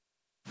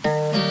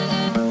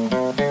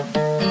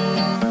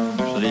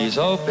Please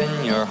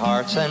open your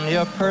hearts and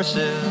your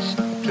purses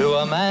to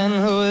a man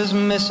who is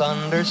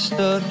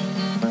misunderstood.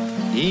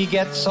 He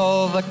gets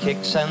all the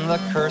kicks and the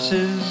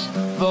curses,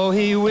 though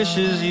he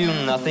wishes you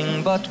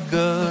nothing but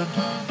good.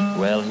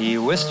 Well, he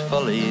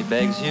wistfully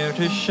begs you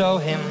to show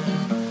him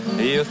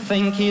you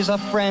think he's a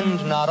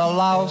friend, not a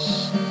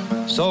louse.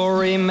 So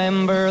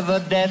remember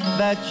the debt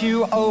that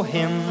you owe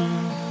him,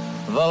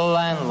 the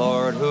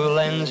landlord who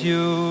lends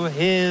you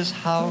his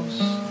house.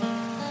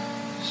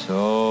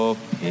 So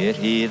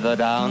pity the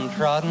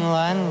downtrodden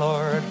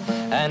landlord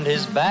and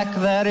his back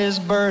that is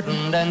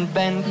burdened and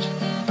bent.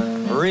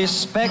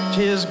 Respect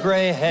his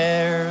gray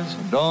hairs,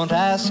 don't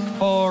ask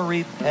for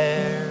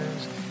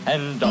repairs,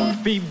 and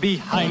don't be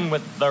behind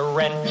with the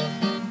rent.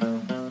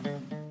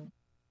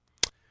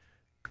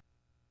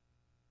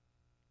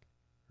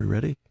 You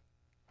ready?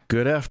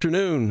 Good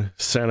afternoon,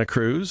 Santa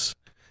Cruz.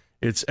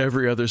 It's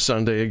every other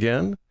Sunday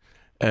again,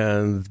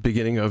 and the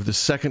beginning of the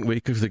second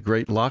week of the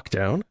Great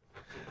Lockdown.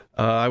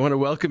 I want to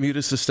welcome you to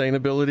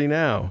Sustainability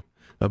Now,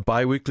 a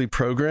bi-weekly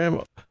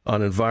program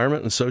on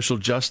environment and social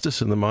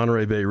justice in the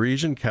Monterey Bay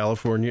region,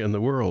 California, and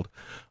the world.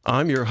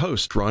 I'm your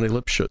host, Ronnie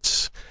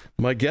Lipschutz.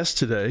 My guest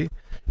today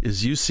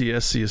is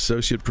UCSC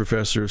Associate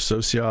Professor of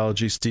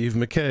Sociology, Steve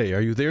McKay.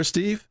 Are you there,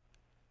 Steve?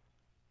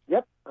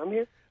 Yep, I'm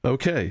here.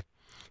 Okay.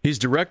 He's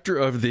director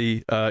of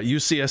the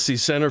UCSC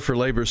Center for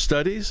Labor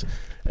Studies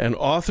and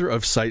author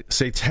of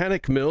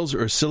Satanic Mills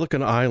or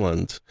Silicon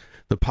Island,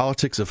 The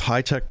Politics of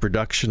High-Tech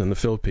Production in the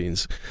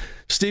Philippines.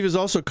 Steve is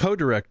also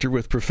co-director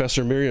with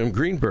Professor Miriam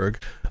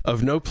Greenberg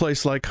of No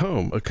Place Like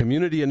Home, a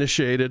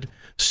community-initiated,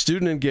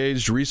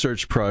 student-engaged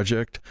research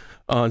project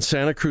on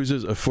Santa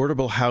Cruz's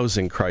affordable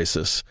housing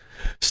crisis.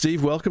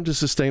 Steve, welcome to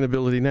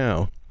Sustainability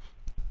Now.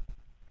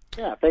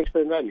 Yeah, thanks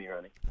for inviting me,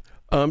 Ronnie.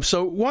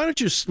 So why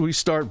don't we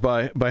start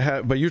by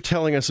you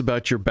telling us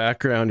about your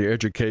background, your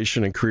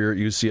education and career at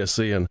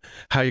UCSC, and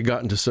how you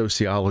got into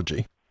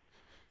sociology?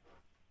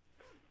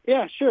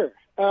 Yeah, sure.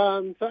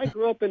 So I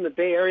grew up in the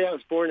Bay Area. I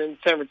was born in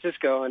San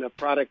Francisco and a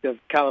product of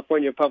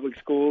California public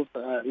schools.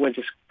 Went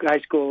to high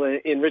school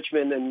in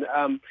Richmond, and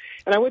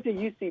I went to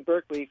UC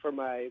Berkeley for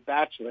my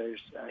bachelor's.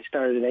 I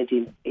started in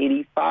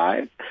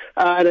 1985,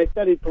 and I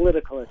studied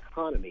political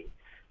economy.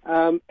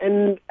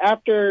 And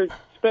after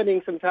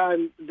spending some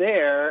time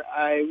there,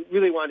 I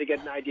really wanted to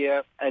get an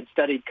idea. I'd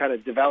studied kind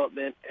of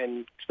development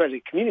and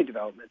especially community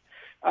development,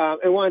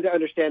 and wanted to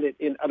understand it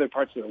in other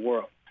parts of the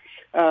world.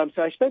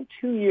 So I spent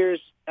 2 years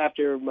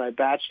after my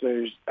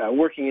bachelor's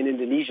working in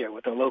Indonesia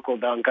with a local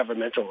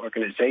non-governmental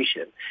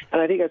organization.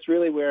 And I think that's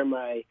really where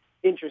my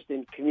interest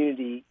in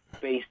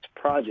community-based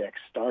projects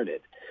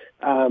started.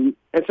 And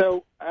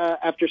so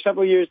after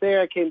several years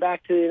there, I came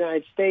back to the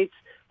United States,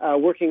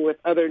 working with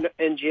other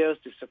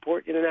NGOs to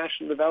support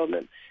international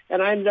development.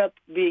 And I ended up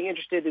being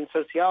interested in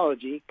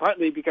sociology,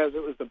 partly because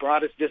it was the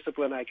broadest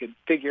discipline I could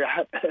figure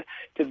out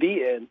to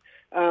be in,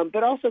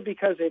 but also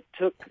because it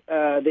took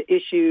the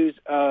issues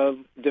of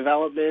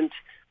development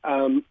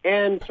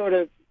and sort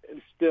of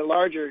the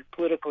larger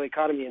political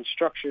economy and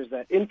structures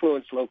that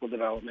influence local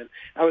development.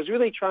 I was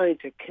really trying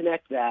to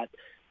connect that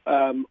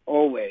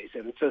always,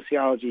 and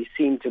sociology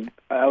seemed to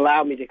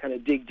allow me to kind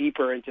of dig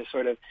deeper into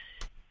sort of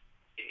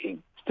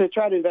to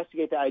try to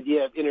investigate the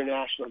idea of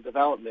international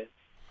development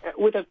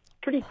with a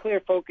pretty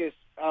clear focus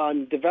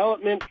on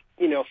development,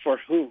 for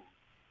whom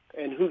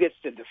and who gets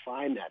to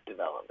define that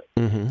development.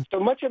 Mm-hmm. So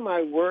much of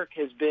my work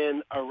has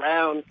been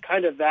around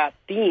kind of that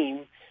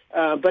theme,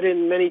 but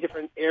in many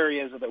different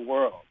areas of the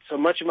world. So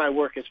much of my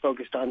work is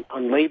focused on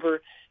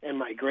labor and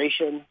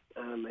migration.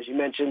 As you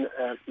mentioned,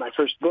 my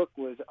first book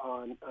was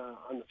on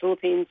the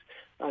Philippines,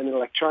 on the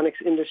electronics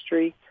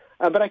industry.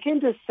 But I came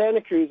to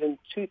Santa Cruz in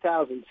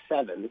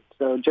 2007,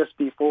 so just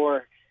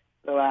before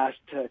the last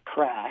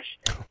crash,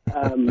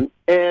 and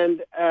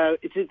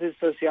it's in the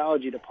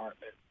sociology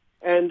department.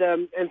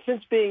 And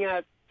since being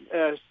at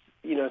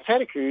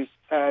Santa Cruz,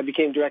 I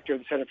became director of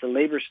the Center for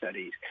Labor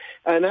Studies,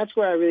 and that's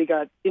where I really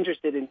got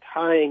interested in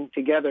tying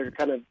together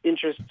kind of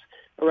interests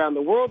around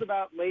the world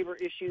about labor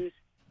issues,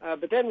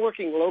 but then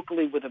working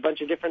locally with a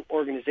bunch of different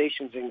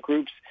organizations and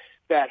groups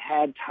that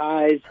had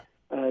ties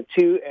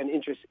to and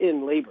interest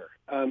in labor.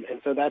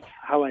 And so that's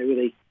how I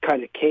really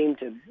kind of came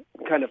to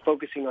kind of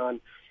focusing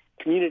on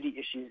community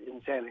issues in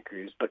Santa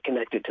Cruz, but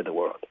connected to the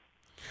world.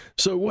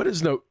 So what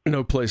is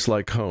no place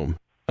like home?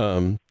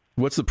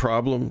 What's the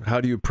problem?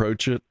 How do you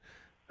approach it?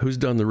 Who's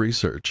done the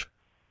research?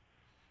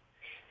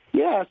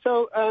 Yeah,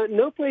 so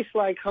No Place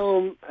Like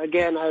Home,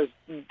 again, I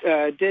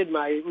did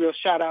my real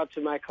shout out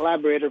to my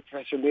collaborator,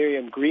 Professor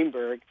Miriam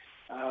Greenberg,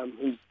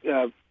 who's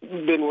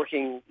been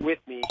working with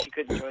me. She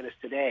couldn't join us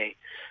today.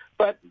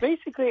 But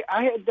basically,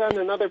 I had done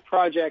another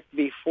project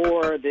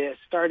before this,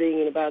 starting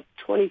in about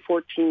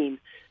 2014,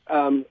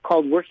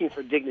 called Working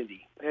for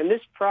Dignity. And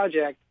this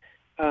project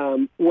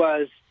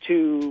was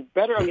to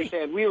better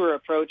understand. We were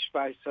approached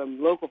by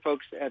some local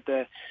folks at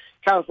the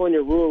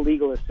California Rural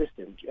Legal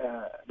Assistance.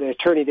 The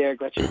attorney there,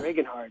 Gretchen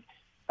Regenhard,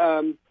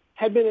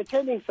 had been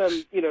attending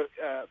some,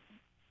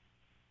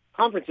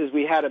 conferences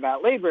we had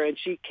about labor, and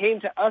she came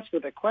to us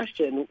with a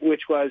question,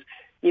 which was,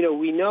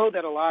 we know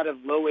that a lot of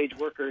low-wage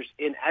workers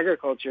in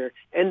agriculture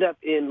end up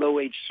in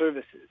low-wage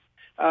services.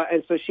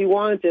 And so she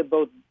wanted to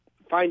both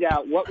find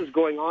out what was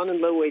going on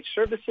in low-wage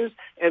services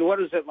and what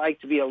was it like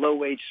to be a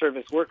low-wage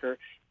service worker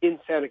in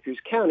Santa Cruz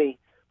County,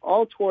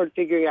 all toward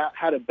figuring out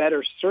how to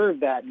better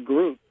serve that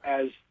group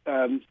as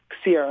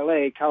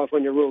CRLA,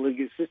 California Rural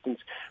Legal Assistance,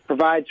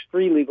 provides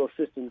free legal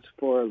assistance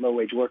for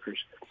low-wage workers.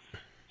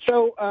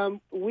 So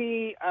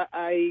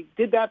I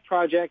did that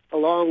project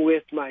along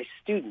with my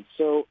students.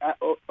 So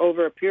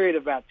over a period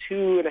of about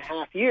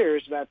 2.5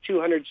 years, about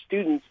 200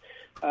 students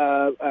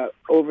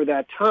over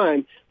that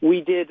time, we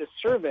did a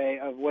survey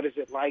of what is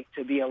it like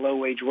to be a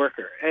low-wage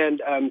worker.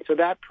 And so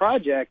that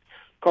project,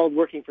 called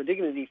Working for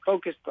Dignity,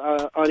 focused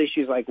on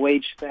issues like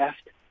wage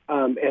theft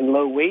and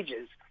low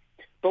wages.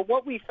 But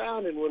what we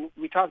found, and when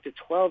we talked to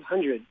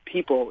 1,200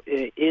 people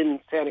in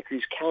Santa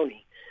Cruz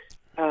County,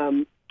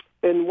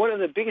 and one of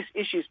the biggest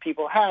issues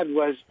people had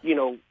was,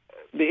 the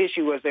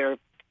issue was they're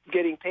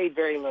getting paid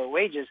very low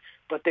wages,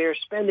 but they're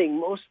spending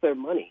most of their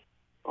money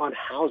on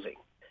housing.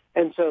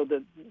 And so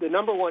the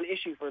number one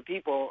issue for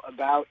people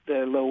about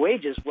the low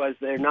wages was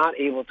they're not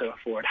able to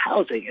afford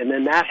housing. And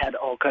then that had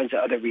all kinds of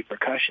other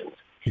repercussions.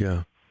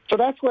 Yeah. So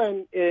that's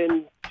when,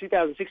 in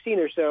 2016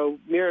 or so,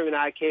 Miriam and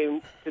I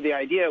came to the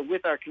idea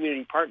with our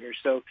community partners,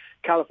 so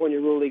California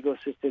Rural Legal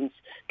Assistance,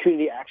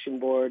 Community Action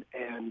Board,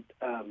 and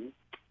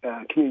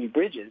Community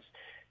Bridges,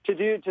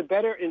 to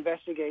better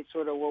investigate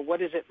sort of, well,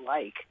 what is it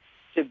like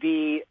to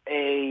be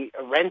a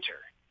renter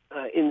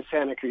in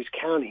Santa Cruz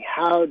County?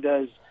 How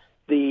does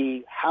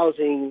the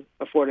housing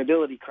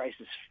affordability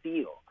crisis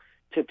feel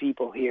to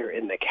people here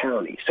in the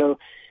county? So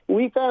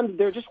we found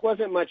there just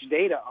wasn't much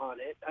data on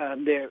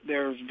it.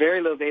 There's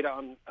very little data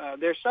on.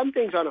 There's some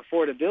things on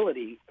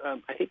affordability.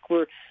 I think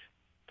we're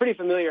pretty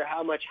familiar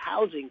how much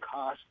housing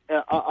costs,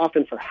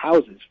 often for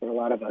houses for a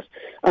lot of us.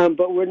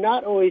 But we're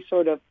not always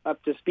sort of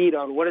up to speed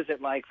on what is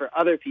it like for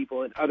other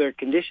people in other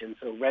conditions,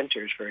 so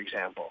renters, for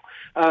example.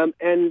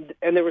 And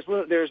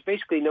there's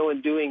basically no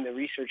one doing the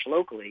research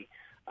locally,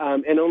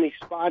 and only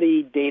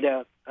spotty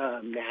data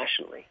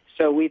nationally.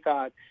 So we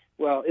thought,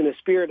 well, in the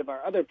spirit of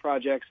our other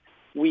projects,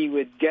 we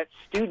would get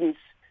students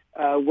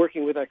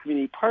working with our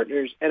community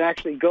partners and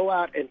actually go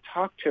out and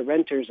talk to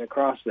renters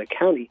across the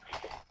county.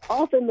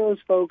 Often those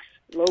folks,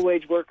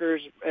 low-wage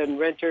workers and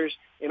renters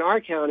in our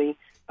county,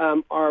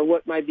 are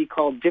what might be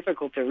called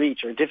difficult to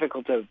reach or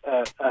difficult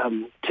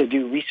to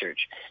do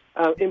research,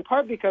 in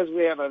part because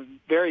we have a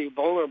very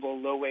vulnerable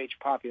low-wage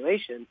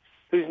population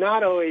who's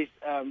not always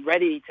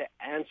ready to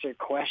answer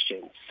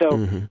questions.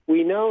 So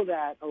we know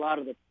that a lot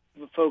of the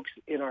folks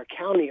in our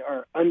county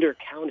are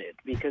undercounted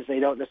because they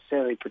don't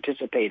necessarily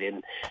participate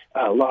in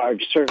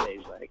large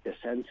surveys like the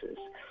census.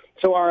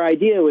 So our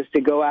idea was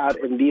to go out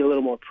and be a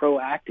little more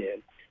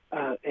proactive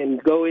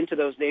and go into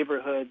those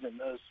neighborhoods and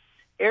those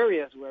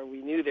areas where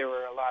we knew there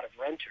were a lot of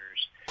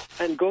renters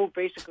and go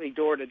basically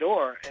door to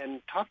door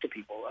and talk to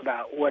people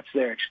about what's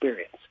their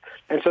experience.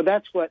 And so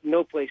that's what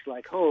No Place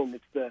Like Home,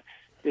 it's the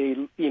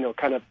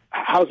kind of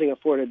housing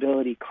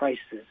affordability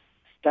crisis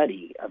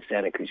study of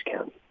Santa Cruz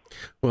County.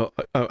 Well,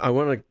 I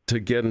want to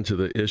get into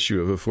the issue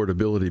of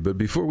affordability, but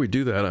before we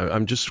do that,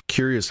 I'm just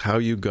curious how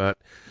you got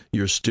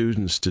your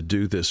students to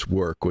do this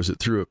work. Was it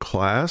through a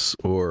class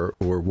or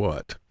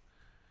what?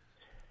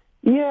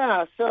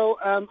 Yeah, so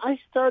I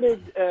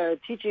started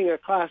teaching a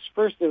class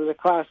first. It was a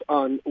class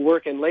on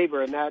work and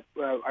labor, and that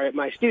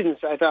my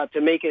students, I thought,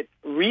 to make it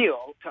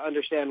real, to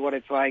understand what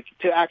it's like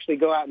to actually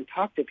go out and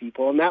talk to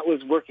people, and that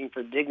was Working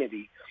for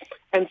Dignity.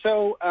 And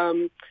so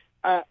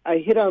I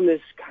hit on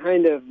this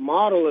kind of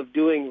model of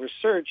doing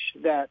research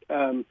that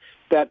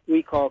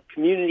we call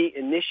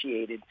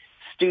community-initiated,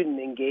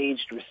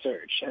 student-engaged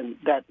research, and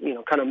that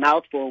kind of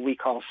mouthful we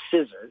call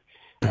SISR.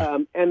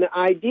 And the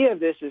idea of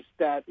this is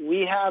that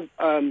we have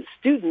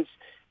students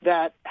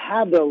that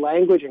have the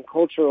language and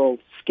cultural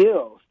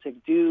skills to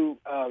do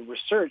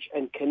research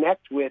and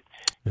connect with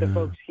the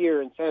folks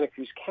here in Santa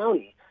Cruz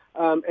County.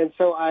 And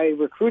so I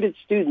recruited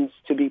students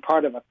to be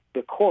part of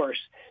the course,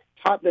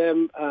 taught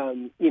them,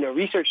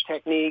 research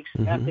techniques,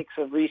 ethics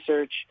of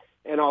research,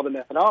 and all the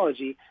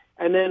methodology.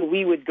 And then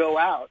we would go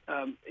out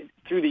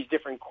through these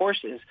different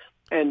courses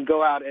and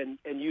go out and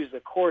use the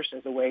course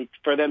as a way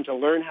for them to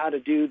learn how to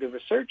do the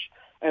research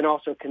and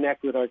also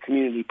connect with our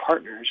community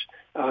partners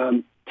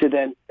to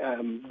then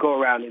go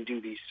around and do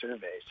these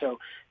surveys. So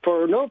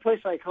for No Place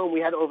Like Home, we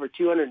had over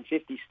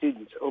 250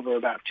 students over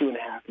about 2.5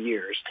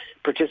 years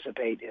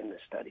participate in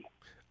this study.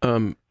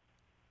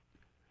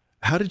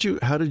 How did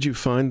you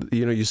find,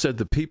 you said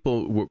the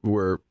people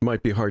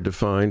might be hard to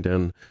find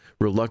and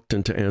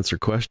reluctant to answer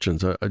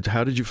questions.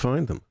 How did you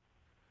find them?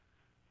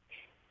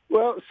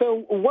 Well,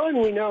 so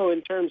one, we know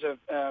in terms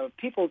of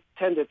people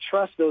tend to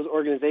trust those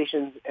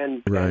organizations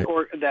and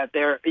that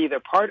they're either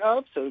part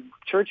of, so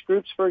church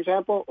groups, for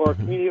example, or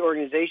community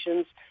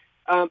organizations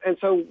And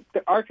so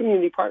our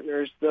community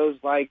partners, those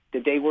like the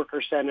Day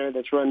Worker Center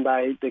that's run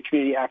by the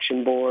Community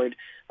Action Board,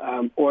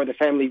 or the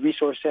Family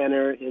Resource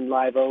Center in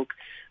Live Oak,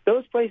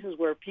 those places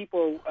where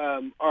people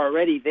are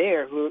already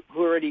there, who are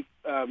already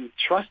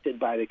trusted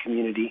by the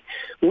community,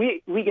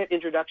 we get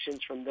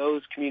introductions from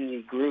those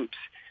community groups.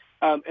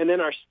 And then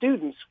our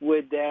students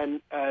would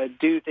then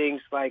do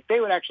things like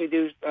they would actually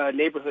do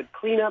neighborhood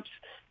cleanups.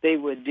 They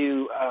would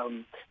do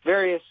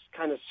various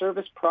kind of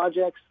service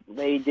projects.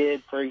 They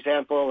did, for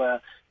example,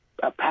 a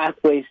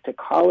Pathways to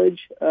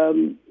College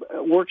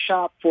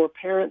workshop for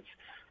parents.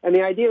 And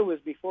the idea was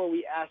before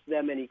we ask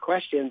them any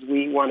questions,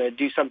 we want to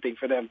do something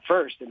for them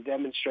first and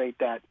demonstrate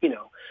that,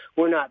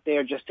 we're not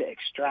there just to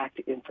extract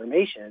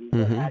information,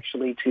 but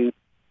actually to,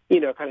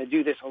 kind of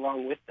do this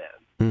along with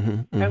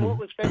them. And what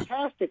was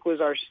fantastic was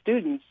our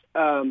students,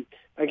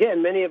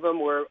 again, many of them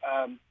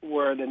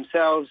were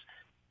themselves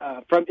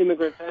from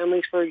immigrant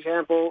families, for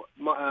example,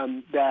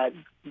 that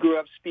grew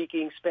up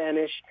speaking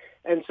Spanish.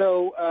 And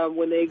so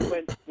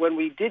when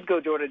we did go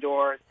door to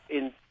door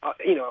in,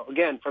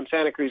 again, from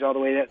Santa Cruz all the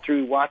way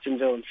through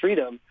Watsonville and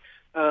Freedom,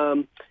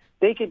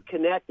 they could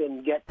connect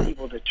and get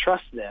people to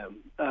trust them,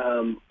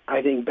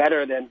 I think,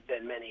 better than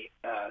many,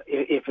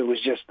 if it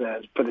was just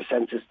for the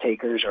census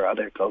takers or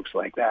other folks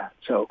like that.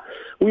 So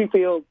we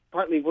feel,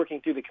 partly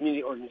working through the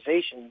community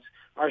organizations,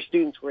 our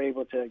students were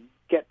able to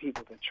get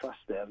people to trust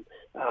them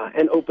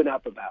and open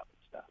up about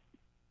stuff.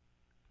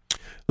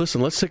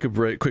 Listen, let's take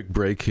a quick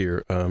break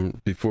here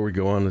before we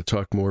go on to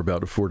talk more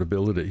about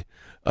affordability.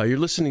 You're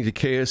listening to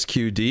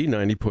KSQD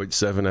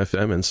 90.7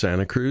 FM in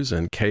Santa Cruz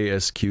and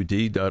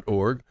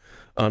ksqd.org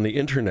on the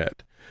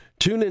internet.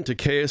 Tune into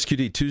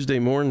KSQD Tuesday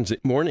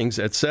mornings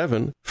at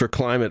 7 for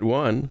Climate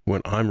One,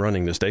 when I'm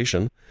running the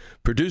station,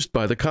 produced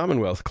by the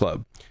Commonwealth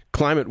Club.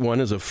 Climate One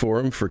is a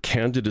forum for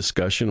candid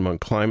discussion among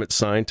climate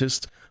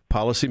scientists,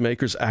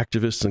 policymakers,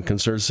 activists, and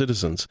concerned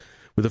citizens,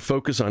 with a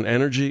focus on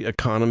energy,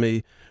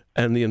 economy,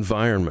 and the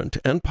environment,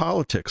 and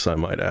politics, I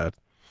might add.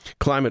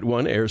 Climate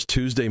One airs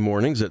Tuesday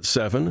mornings at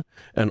 7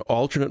 and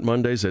alternate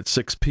Mondays at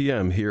 6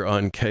 p.m. here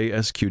on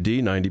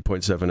KSQD 90.7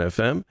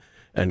 FM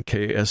and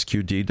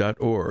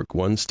ksqd.org.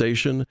 One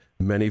station,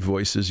 many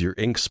voices, your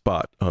ink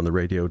spot on the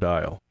radio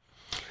dial.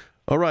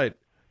 All right,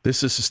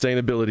 this is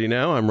Sustainability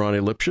Now. I'm Ronnie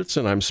Lipschitz,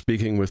 and I'm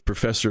speaking with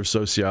Professor of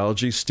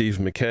Sociology Steve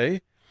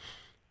McKay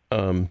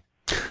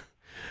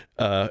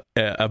about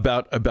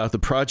the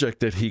project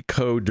that he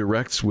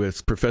co-directs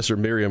with Professor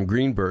Miriam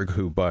Greenberg,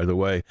 who, by the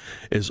way,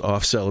 is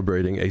off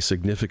celebrating a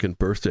significant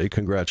birthday.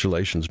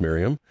 Congratulations,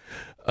 Miriam.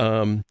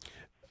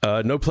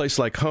 No Place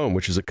Like Home,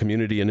 which is a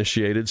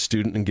community-initiated,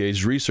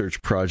 student-engaged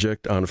research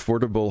project on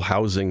affordable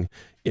housing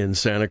in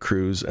Santa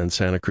Cruz and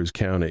Santa Cruz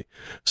County.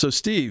 So,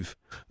 Steve,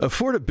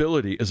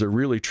 affordability is a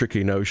really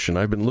tricky notion.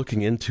 I've been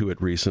looking into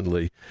it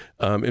recently,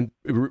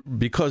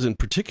 because in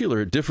particular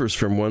it differs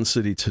from one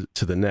city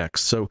to the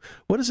next. So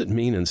what does it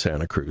mean in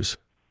Santa Cruz?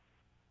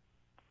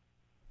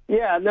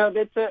 Yeah, no,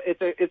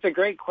 it's a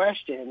great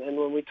question. And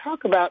when we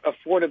talk about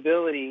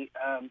affordability,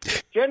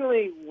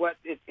 generally what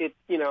it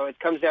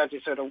comes down to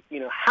sort of,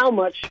 how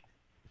much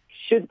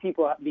should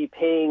people be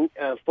paying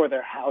for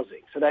their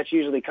housing? So that's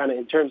usually kind of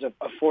in terms of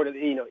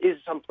is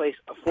someplace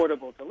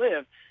affordable to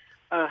live?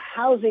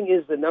 Housing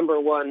is the number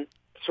one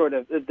sort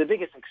of the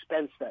biggest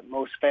expense that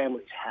most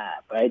families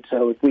have, right?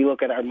 So if we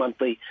look at our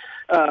monthly,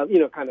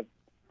 kind of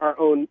our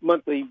own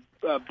monthly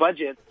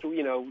budget,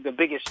 the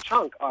biggest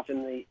chunk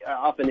often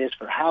is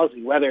for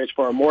housing, whether it's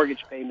for a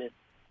mortgage payment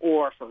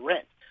or for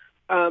rent.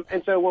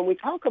 And so when we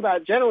talk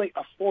about generally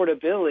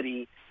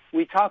affordability,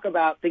 we talk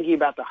about thinking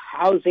about the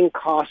housing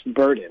cost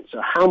burden.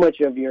 So how much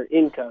of your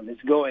income is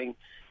going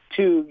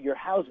to your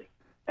housing?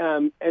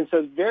 And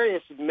so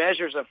various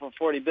measures of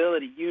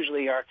affordability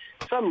usually are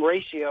some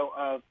ratio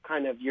of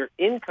kind of your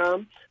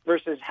income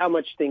versus how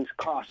much things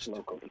cost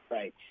locally,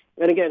 right?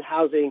 And again,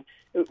 housing,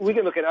 we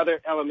can look at other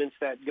elements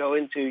that go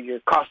into your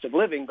cost of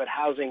living, but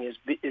housing is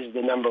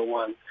the number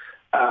one,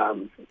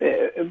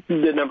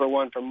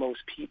 for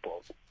most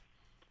people.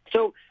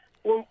 So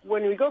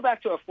when we go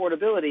back to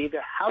affordability,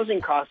 the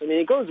housing cost,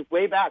 it goes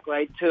way back,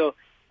 right, to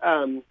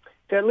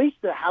at least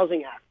the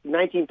Housing Act,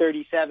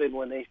 1937,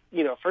 when they,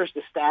 first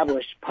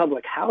established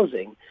public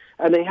housing,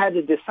 and they had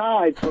to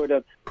decide sort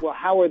of, well,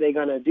 how are they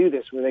going to do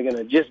this? Were they going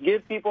to just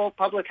give people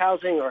public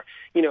housing, or,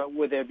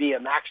 would there be a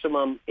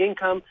maximum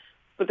income?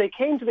 But they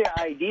came to the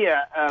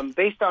idea,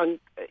 based on,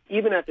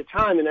 even at the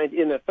time in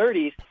the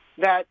 30s,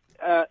 that,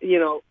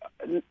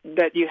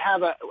 that you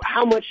have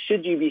how much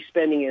should you be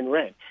spending in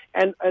rent?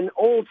 And an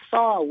old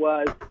saw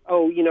was,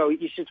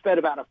 you should spend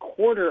about a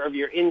quarter of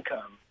your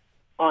income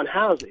on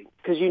housing,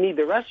 because you need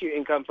the rest of your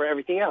income for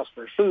everything else,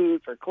 for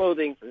food, for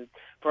clothing,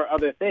 for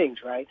other things,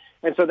 right?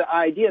 And so the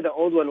idea, the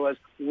old one, was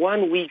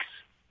 1 week's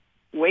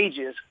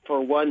wages for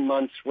 1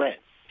 month's rent.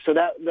 So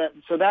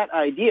that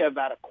idea,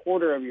 about a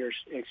quarter of your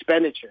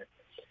expenditure.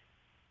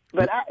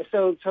 But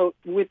so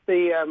with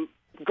the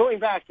going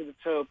back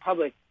to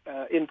public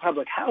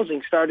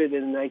housing started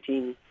in the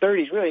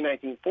 1930s, really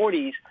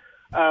 1940s.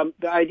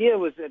 The idea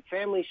was that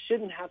families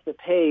shouldn't have to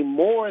pay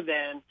more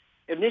than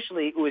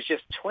initially it was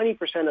just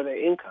 20% of their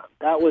income.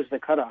 That was the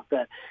cutoff,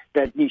 that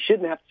you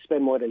shouldn't have to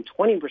spend more than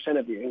 20%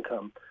 of your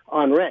income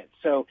on rent.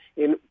 So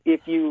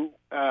if you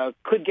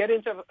could get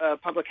into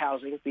public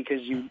housing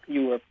because you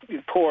were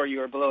poor, you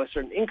were below a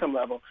certain income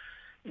level,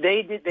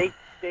 they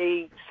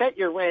set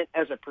your rent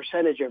as a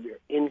percentage of your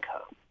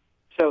income.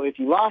 So if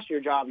you lost your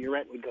job, your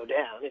rent would go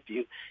down. If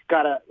you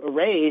got a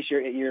raise,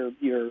 your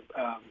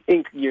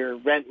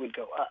rent would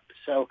go up.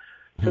 So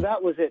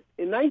that was it.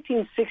 In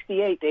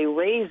 1968, they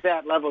raised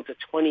that level to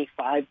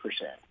 25%.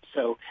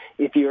 So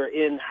if you're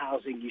in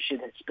housing, you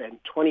should spend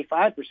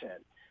 25%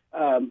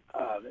 of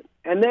it.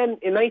 And then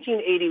in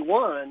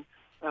 1981,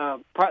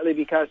 partly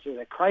because of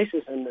the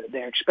crisis and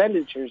their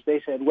expenditures,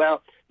 they said,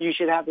 well, you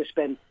should have to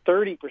spend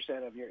 30%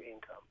 of your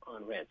income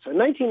on rent. So in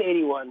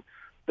 1981,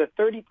 the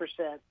 30%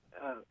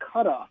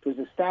 cutoff was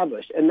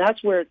established, and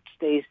that's where it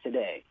stays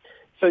today.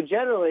 So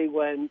generally,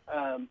 when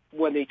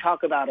they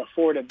talk about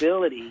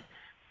affordability,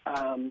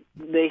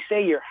 they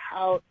say your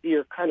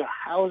kind of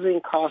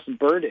housing cost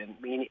burden,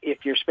 meaning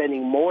if you're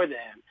spending more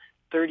than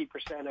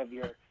 30% of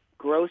your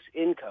gross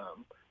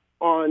income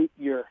on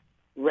your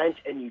rent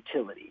and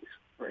utilities,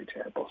 for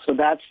example. So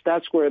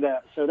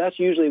that's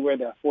usually where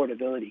the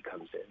affordability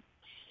comes in.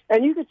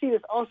 And you can see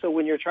this also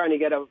when you're trying to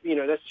get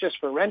that's just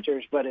for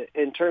renters, but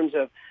in terms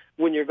of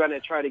when you're going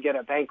to try to get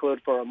a bank loan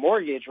for a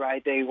mortgage,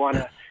 right? They want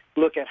to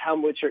look at how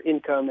much your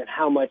income and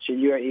how much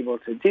you're able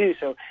to do.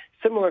 So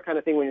similar kind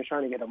of thing when you're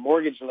trying to get a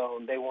mortgage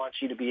loan, they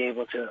want you to be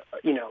able to,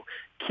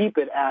 keep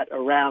it at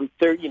around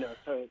 30,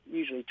 so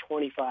usually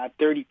 25,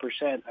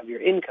 30% of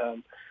your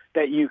income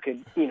that you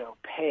could,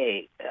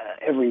 pay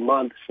every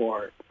month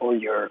for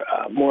your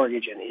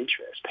mortgage and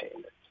interest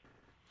payments.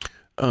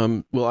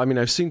 Well, I mean,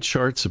 I've seen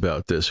charts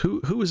about this.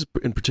 Who is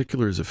in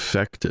particular is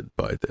affected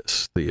by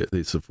this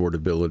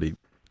affordability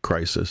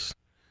crisis?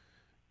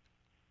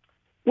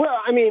 Well,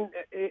 I mean,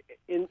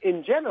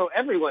 in general,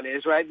 everyone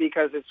is, right?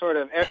 Because it's sort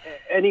of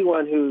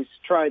anyone who's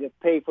trying to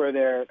pay for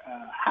their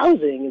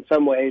housing in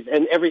some ways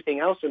and everything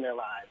else in their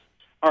lives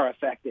are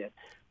affected.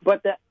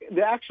 But the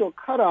actual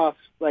cutoffs,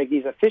 like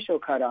these official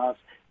cutoffs,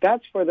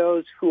 that's for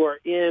those who are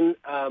in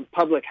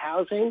public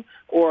housing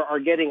or are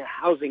getting a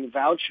housing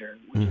voucher,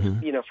 which is,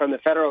 from the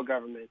federal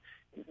government,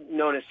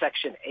 known as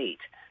Section 8.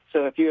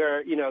 So if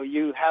you're,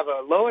 you have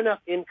a low enough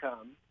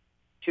income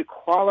to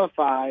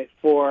qualify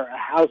for a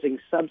housing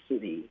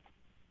subsidy,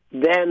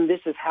 then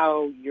this is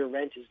how your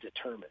rent is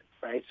determined,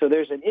 right? So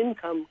there's an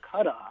income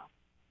cutoff,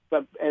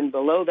 and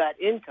below that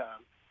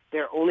income,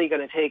 they're only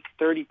going to take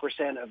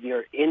 30% of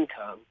your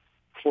income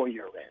for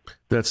your rent.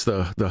 That's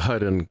the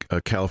HUD and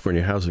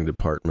California Housing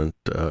Department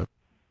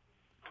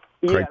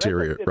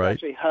criteria, it's right?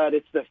 Actually, HUD.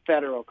 It's the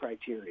federal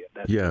criteria.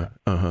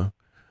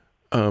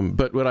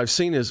 But what I've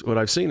seen is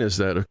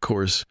that, of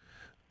course,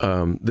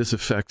 this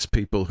affects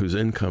people whose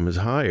income is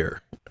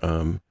higher.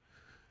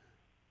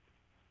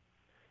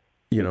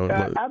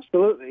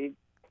 Absolutely.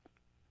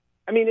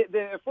 I mean,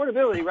 the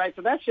affordability, right?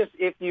 So that's just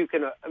if you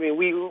can. I mean,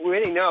 we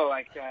already know,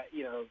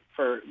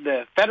 for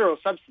the federal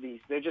subsidies,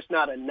 there's just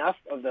not enough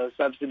of those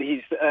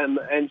subsidies,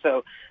 and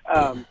so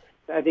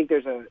I think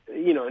there's a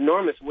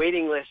enormous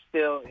waiting list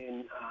still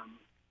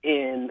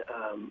in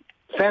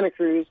Santa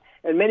Cruz,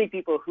 and many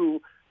people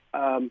who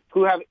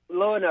have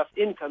low enough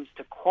incomes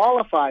to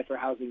qualify for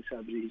housing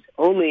subsidies.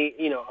 Only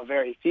a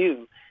very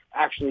few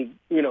actually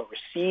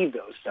receive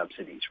those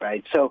subsidies,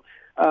 right? So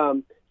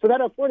that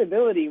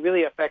affordability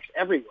really affects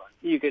everyone.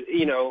 You could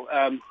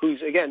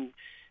who's again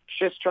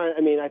just trying.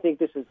 I mean, I think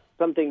this is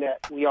something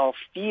that we all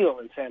feel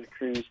in Santa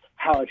Cruz,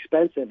 how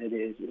expensive it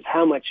is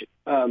how much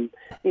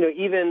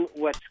even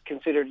what's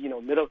considered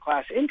middle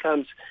class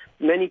incomes,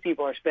 many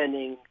people are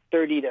spending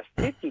 30 to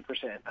 50%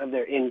 of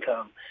their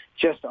income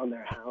just on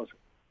their housing.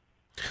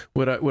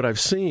 What I've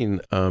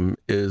seen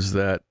is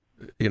that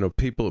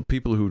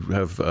people who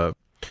have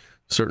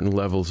certain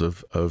levels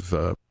of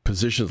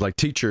positions like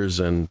teachers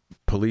and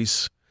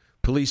police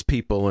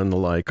people and the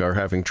like are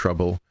having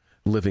trouble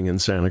living in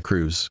Santa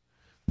Cruz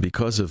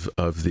because of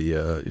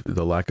the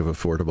lack of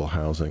affordable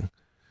housing.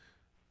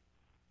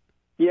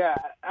 Yeah,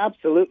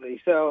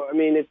 absolutely. So I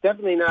mean, it's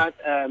definitely not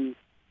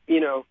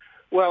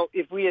well,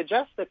 if we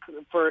adjust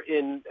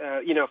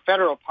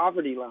federal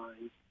poverty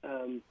lines.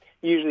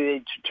 Usually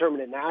they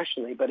determine it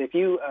nationally, but if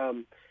you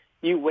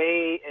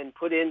weigh and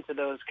put into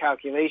those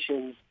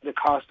calculations the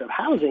cost of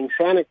housing,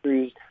 Santa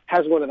Cruz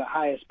has one of the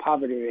highest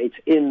poverty rates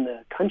in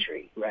the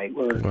country, right?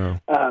 Wow.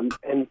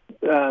 And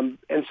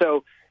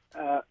so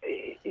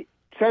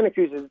Santa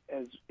Cruz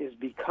has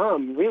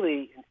become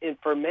really,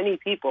 for many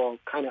people,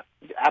 kind of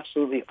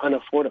absolutely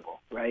unaffordable,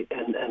 right?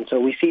 And so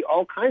we see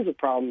all kinds of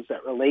problems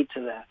that relate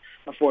to that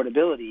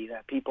affordability,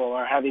 that people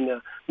are having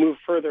to move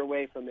further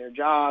away from their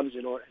jobs.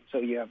 So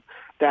you have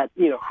that,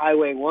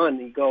 Highway 1,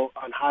 you go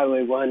on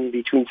Highway 1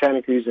 between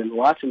Santa Cruz and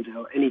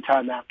Watsonville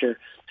anytime after,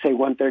 say,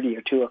 1:30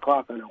 or 2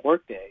 o'clock on a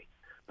workday.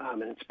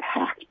 And it's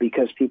packed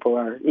because people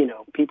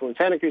in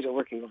Santa Cruz are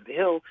working over the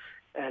hill.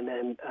 And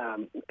then,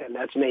 and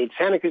that's made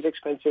Santa Cruz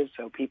expensive.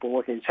 So people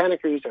working in Santa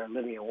Cruz are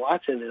living in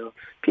Watsonville.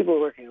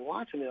 People working in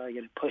Watsonville are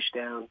getting pushed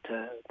down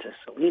to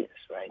Salinas,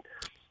 right?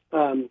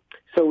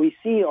 So we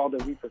see all the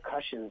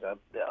repercussions of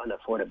the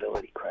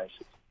unaffordability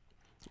crisis.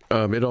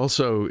 It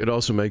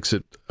also makes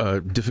it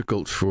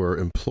difficult for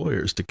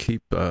employers to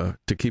keep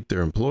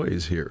their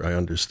employees here. I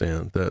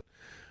understand that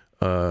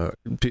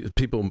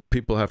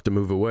people have to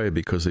move away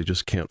because they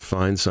just can't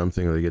find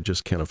something, or they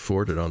just can't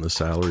afford it on the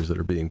salaries that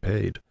are being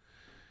paid.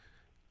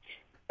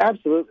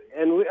 Absolutely,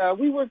 and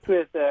we worked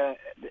with the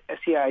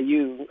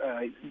SEIU,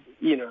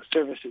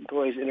 Service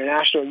Employees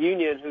International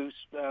Union, who's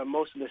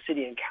most of the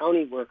city and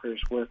county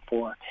workers work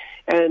for.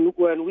 And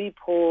when we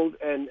polled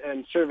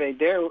and surveyed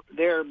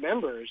their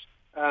members,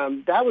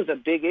 that was a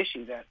big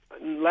issue, that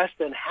less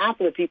than half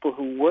of the people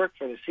who work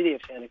for the city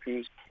of Santa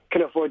Cruz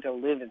can afford to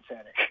live in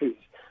Santa Cruz.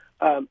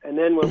 And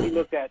then when we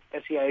looked at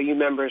SEIU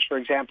members, for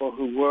example,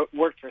 who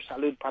worked for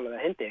Salud para la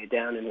Gente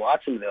down in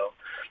Watsonville,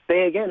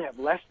 they again have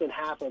less than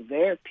half of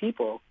their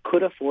people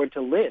could afford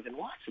to live in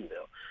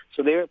Watsonville.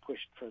 So they were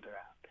pushed further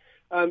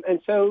out.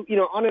 And so,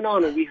 on and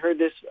on. And we heard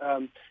this,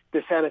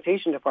 the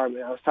sanitation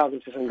department. I was talking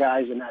to some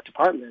guys in that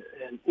department.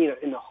 And,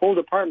 in the whole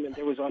department,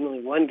 there was only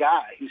one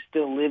guy who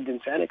still lived in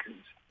Santa Cruz.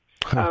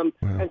 Wow.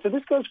 And so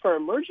this goes for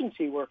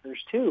emergency workers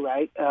too,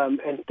 right?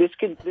 And this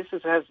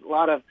has a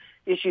lot of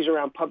issues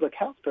around public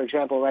health. For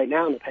example, right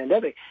now in the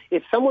pandemic,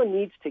 if someone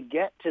needs to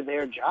get to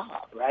their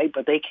job, right,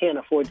 but they can't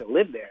afford to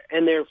live there,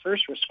 and they're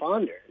first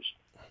responders,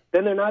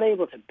 then they're not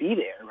able to be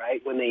there,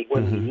 right, when we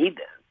need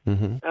them.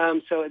 Mm-hmm.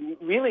 So it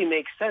really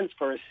makes sense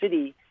for a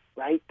city,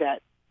 right,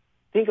 that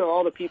think of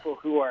all the people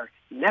who are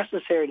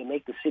necessary to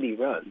make the city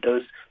run,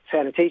 those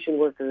sanitation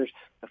workers,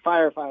 the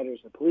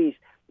firefighters, the police.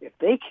 If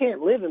they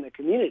can't live in the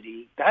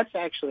community, that's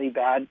actually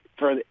bad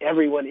for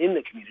everyone in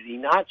the community,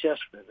 not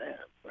just for them,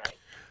 right?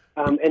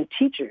 And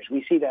teachers,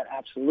 we see that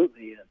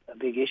absolutely a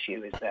big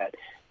issue is that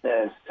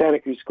the Santa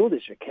Cruz School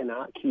District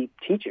cannot keep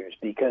teachers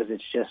because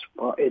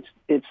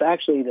it's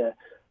actually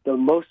the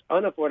most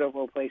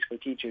unaffordable place for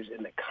teachers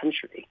in the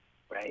country,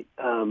 right?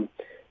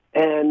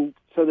 And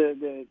so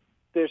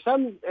there's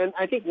some, and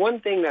I think one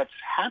thing that's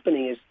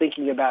happening is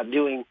thinking about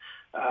doing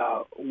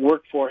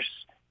workforce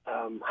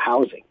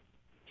housing.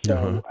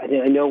 So I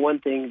know one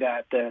thing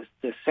that the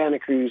Santa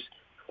Cruz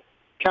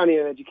County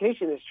of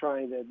Education is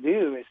trying to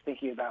do is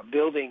thinking about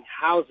building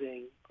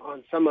housing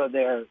on some of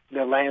their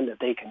land that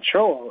they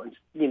control. And,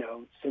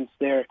 since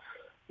they're,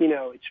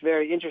 it's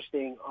very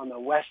interesting on the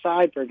west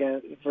side, for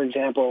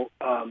example,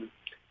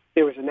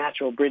 there was a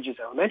Natural Bridges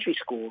Elementary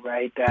School,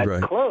 right, that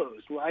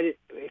closed. Why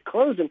it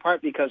closed in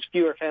part because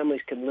fewer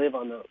families can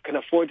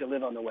afford to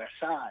live on the west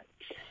side.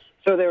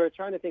 So they were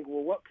trying to think,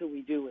 well, what could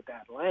we do with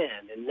that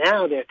land? And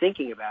now they're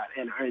thinking about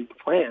and are in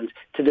plans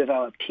to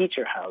develop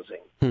teacher housing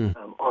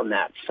on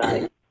that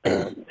site.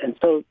 And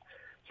so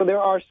there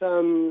are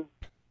some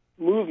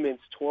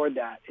movements toward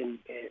that, in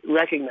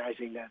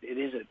recognizing that it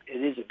is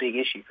a big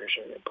issue for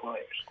certain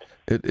employers.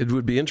 It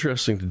would be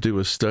interesting to do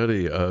a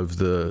study of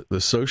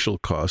the social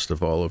cost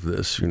of all of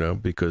this,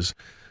 because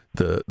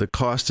the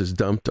cost is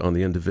dumped on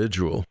the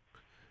individual.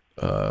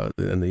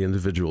 And the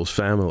individual's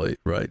family,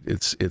 right?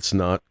 It's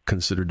not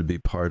considered to be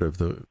part of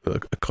the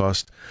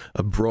cost,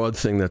 a broad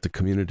thing that the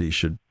community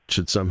should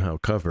somehow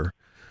cover.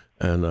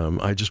 And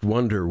I just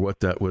wonder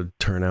what that would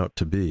turn out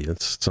to be.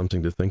 It's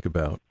something to think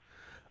about.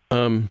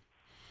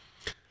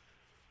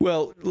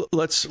 Well,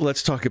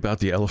 let's talk about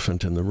the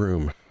elephant in the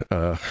room,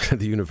 the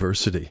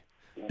university,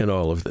 in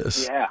all of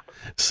this. Yeah.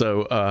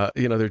 So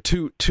there are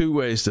two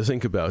ways to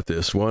think about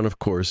this. One, of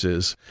course,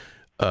 is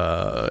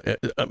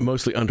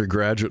mostly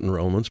undergraduate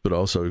enrollments, but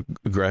also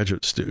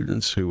graduate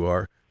students who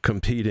are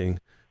competing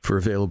for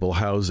available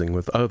housing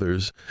with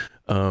others.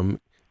 And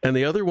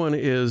the other one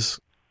is,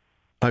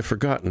 I've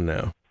forgotten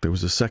now. There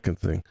was a second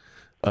thing.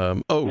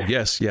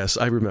 Yes,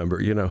 I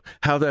remember.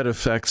 How that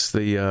affects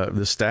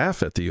the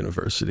staff at the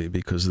university,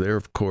 because they're,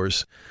 of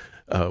course,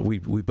 we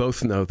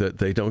both know that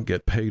they don't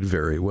get paid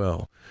very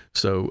well.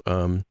 So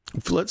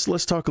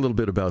let's talk a little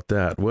bit about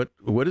that.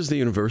 What is the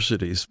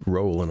university's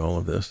role in all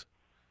of this?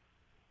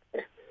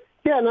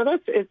 Yeah, no,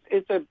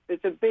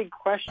 it's a big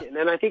question,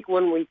 and I think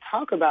when we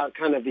talk about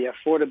kind of the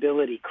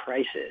affordability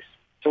crisis,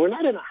 so we're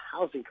not in a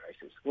housing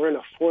crisis, we're in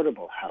an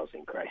affordable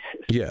housing crisis.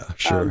 Yeah,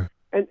 sure.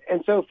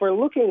 And so if we're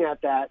looking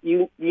at that,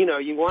 you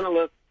want to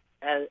look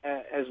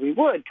as we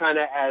would kind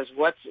of as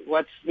what's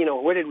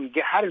where did we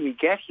get, how did we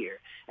get here,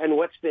 and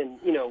what's been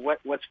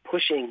what's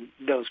pushing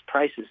those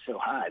prices so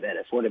high, that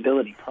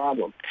affordability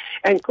problem.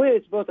 And clearly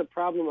it's both a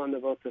problem on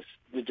both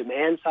the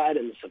demand side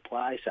and the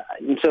supply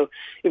side. And so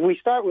if we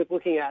start with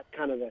looking at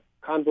kind of the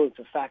confluence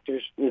of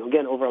factors,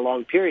 again over a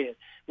long period,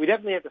 we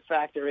definitely have to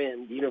factor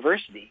in the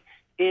university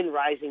in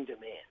rising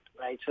demand,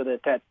 right? So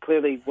that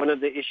clearly one of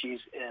the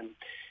issues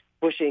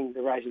pushing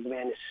the rising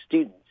demand is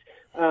students.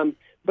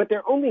 But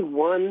they're only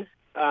one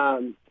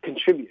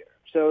contributor.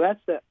 So that's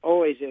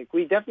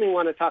we definitely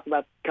want to talk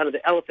about kind of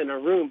the elephant in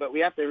the room, but we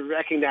have to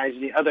recognize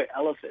the other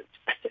elephants.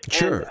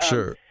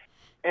 Sure.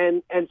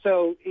 And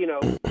so,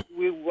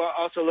 we will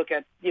also look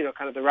at,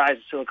 kind of the rise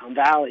of Silicon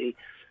Valley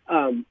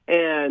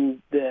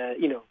and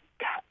the,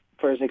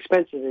 for as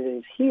expensive as it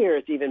is here,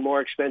 it's even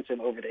more expensive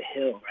over the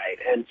hill, right?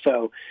 And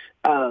so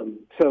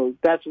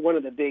that's one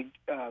of the big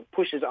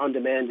pushes on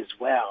demand as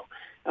well.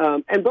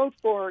 And both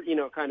for,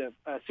 kind of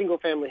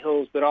single-family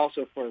homes, but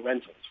also for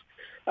rentals.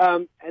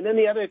 And then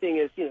the other thing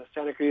is,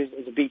 Santa Cruz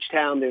is a beach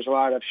town. There's a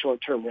lot of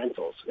short-term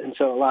rentals. And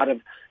so a lot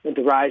of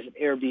the rise of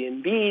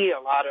Airbnb,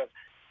 a lot of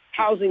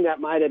housing that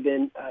might have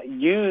been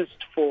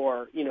used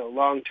for,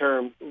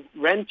 long-term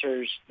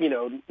renters,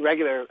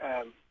 regular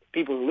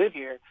people who live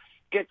here,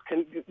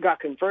 got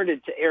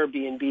converted to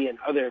Airbnb and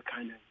other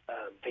kind of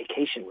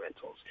vacation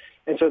rentals.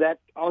 And so that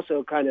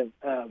also kind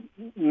of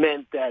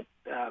meant that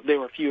there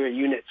were fewer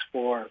units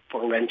for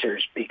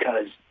renters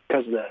because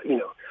of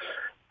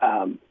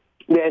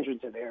the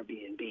entrance of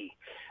Airbnb.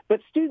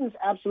 But students,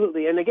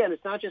 absolutely. And again,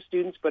 it's not just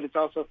students, but it's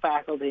also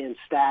faculty and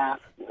staff,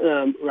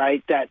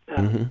 right, that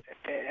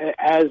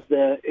as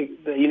the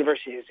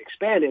university has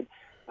expanded,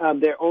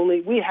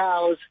 we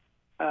house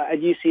at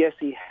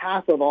UCSC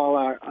half of all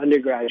our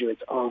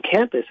undergraduates on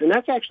campus, and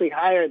that's actually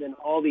higher than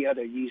all the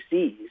other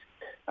UCs.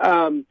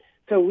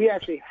 So we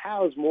actually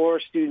house more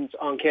students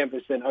on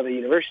campus than other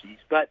universities.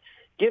 But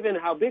given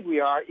how big we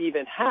are,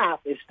 even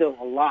half is still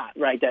a lot,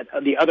 right, that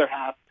the other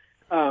half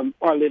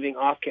are living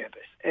off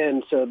campus.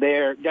 And so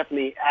they're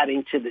definitely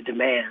adding to the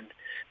demand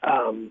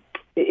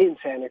in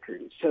Santa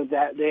Cruz. So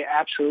that they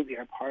absolutely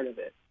are part of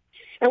it.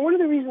 And one of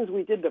the reasons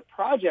we did the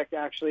project,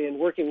 actually, and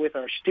working with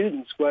our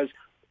students was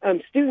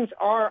students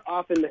are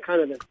often the kind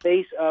of the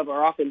face of,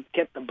 or often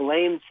get the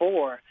blame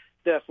for,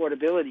 the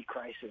affordability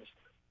crisis.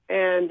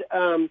 And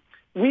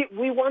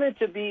we wanted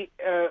to be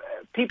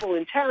people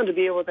in town to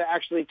be able to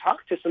actually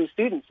talk to some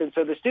students. And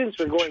so the students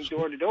were going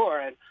door to door,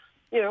 and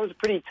it was a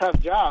pretty tough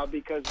job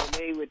because when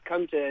they would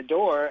come to a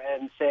door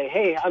and say,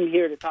 hey, I'm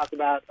here to talk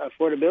about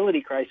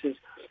affordability crisis,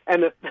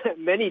 and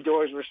many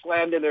doors were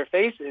slammed in their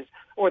faces,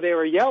 or they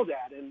were yelled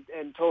at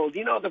and told,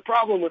 the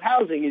problem with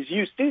housing is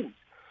you students.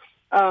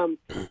 And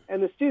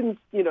the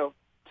students,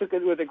 took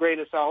it with a grain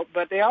of salt,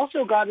 but they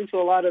also got into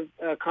a lot of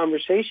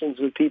conversations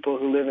with people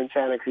who live in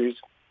Santa Cruz.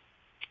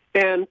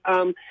 And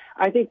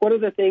I think one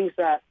of the things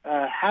that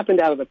happened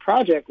out of the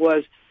project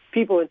was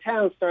people in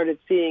town started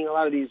seeing a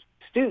lot of these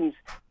students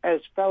as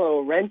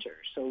fellow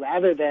renters. So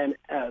rather than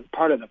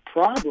part of the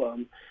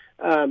problem,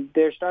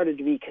 there started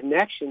to be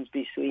connections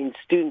between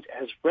students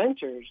as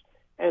renters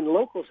and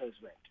locals as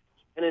renters.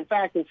 And in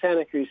fact, in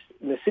Santa Cruz,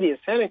 in the city of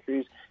Santa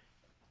Cruz,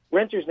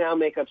 renters now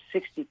make up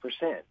 60%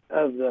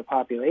 of the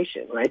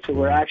population, right? So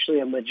we're actually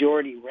a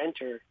majority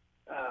renter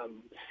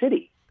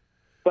city.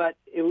 But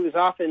it was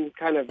often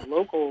kind of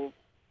local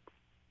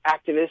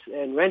activists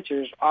and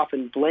renters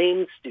often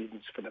blamed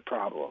students for the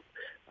problem.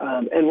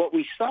 And what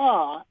we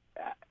saw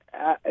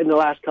in the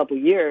last couple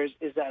of years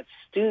is that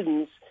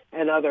students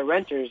and other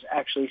renters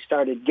actually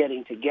started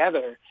getting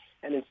together,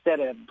 and instead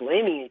of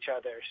blaming each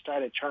other,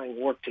 started trying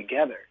to work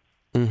together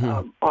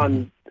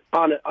on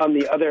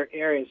the other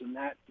areas, and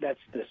that's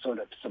the sort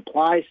of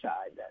supply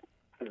side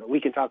that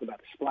we can talk about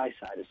the supply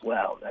side as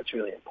well. That's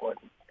really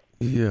important.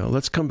 Yeah,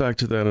 let's come back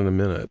to that in a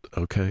minute,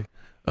 okay?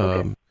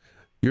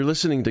 You're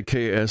listening to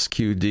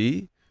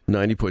KSQD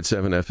 90.7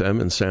 FM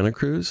in Santa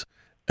Cruz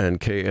and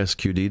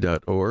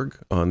ksqd.org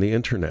on the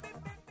internet.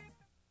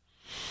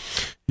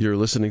 You're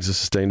listening to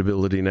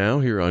Sustainability Now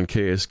here on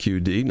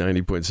KSQD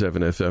 90.7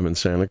 FM in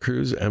Santa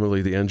Cruz.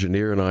 Emily, the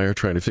engineer, and I are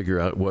trying to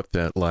figure out what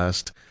that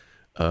last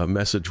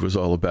message was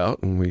all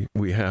about, and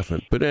we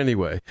haven't. But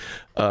anyway,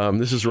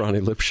 this is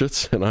Ronnie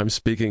Lipschutz, and I'm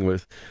speaking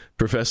with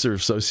Professor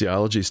of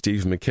Sociology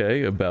Steve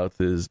McKay about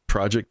the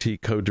project he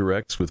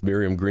co-directs with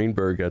Miriam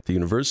Greenberg at the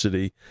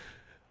university,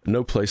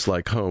 No Place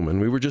Like Home.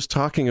 And we were just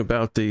talking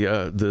about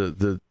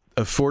the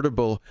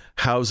affordable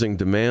housing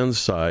demand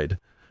side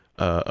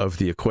of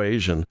the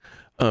equation.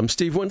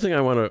 Steve, one thing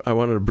I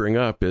wanted to bring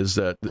up is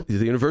that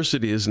the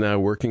university is now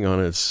working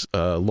on its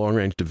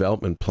long-range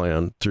development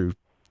plan through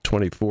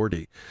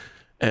 2040.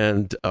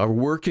 And are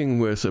working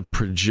with a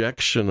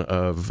projection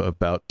of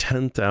about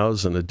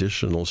 10,000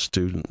 additional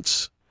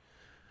students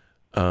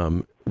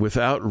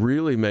without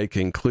really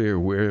making clear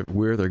where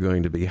they're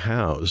going to be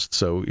housed.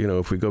 So,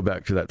 if we go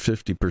back to that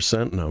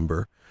 50%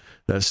 number,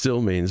 that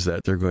still means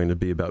that there are going to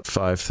be about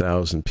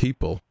 5,000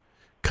 people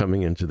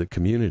coming into the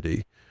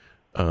community.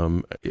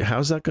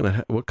 How's that going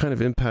to? What kind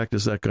of impact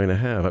is that going to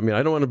have? I mean,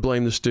 I don't want to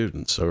blame the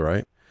students, all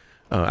right?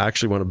 I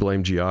actually want to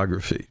blame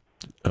geography.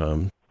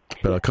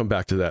 But I'll come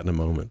back to that in a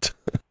moment.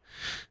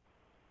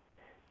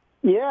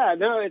 Yeah,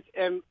 no, it's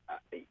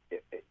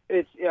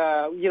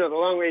the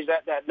long range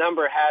that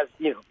number has,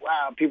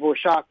 wow, people were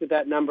shocked with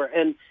that number,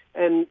 and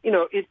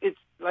it's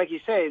like you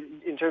say,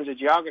 in terms of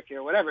geography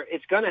or whatever,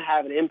 it's going to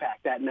have an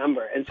impact, that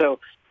number. And so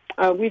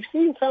we've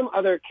seen some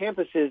other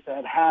campuses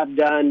that have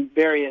done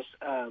various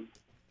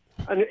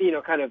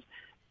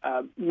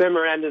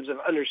memorandums of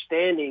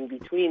understanding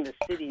between the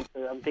cities.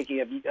 I'm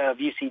thinking of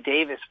UC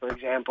Davis, for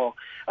example,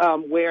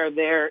 where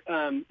they're,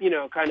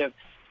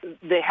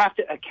 they have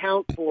to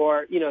account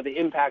for, the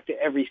impact to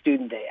every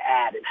student they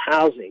add in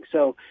housing.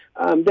 So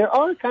there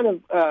are kind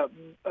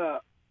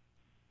of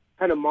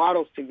kind of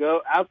models to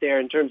go out there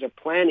in terms of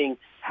planning.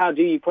 How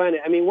do you plan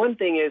it? I mean, one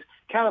thing is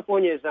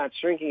California is not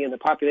shrinking and the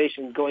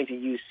population is going to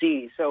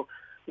UC. So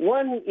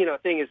one,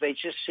 thing is they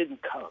just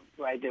shouldn't come,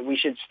 right? That we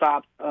should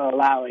stop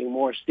allowing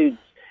more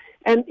students.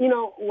 And,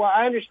 while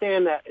I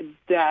understand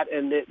that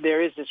and that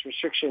there is this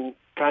restriction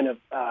kind of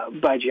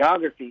by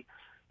geography,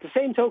 the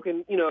same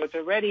token, it's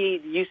already,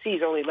 UC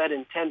is only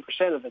letting 10%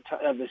 of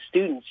the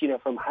students,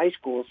 from high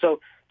school.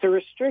 So to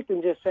restrict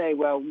and just say,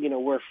 well,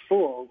 we're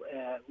full,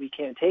 we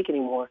can't take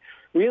anymore,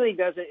 really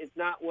doesn't, it's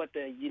not what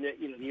the,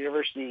 the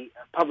university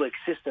public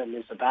system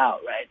is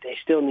about, right? They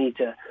still need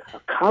to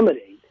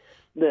accommodate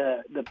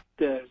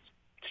the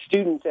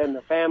students and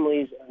the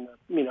families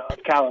and,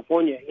 of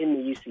California in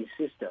the UC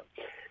system.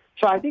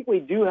 So I think we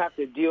do have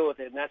to deal with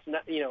it, and that's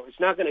not, it's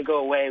not going to go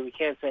away. We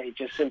can't say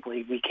just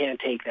simply we can't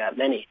take that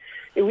many.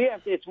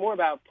 It's more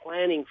about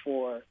planning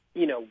for,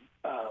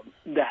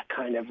 that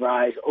kind of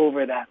rise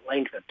over that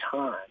length of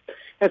time.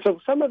 And so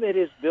some of it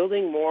is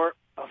building more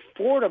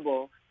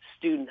affordable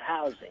student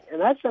housing, and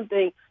that's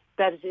something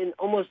that is in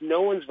almost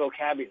no one's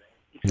vocabulary,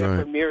 except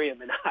for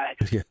Miriam and I,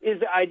 is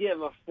the idea of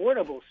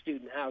affordable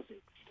student housing.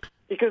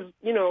 Because,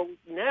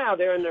 now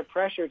they're under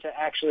pressure to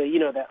actually,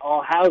 that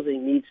all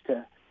housing needs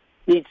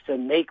to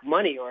make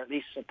money or at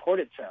least support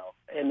itself.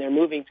 And they're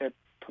moving to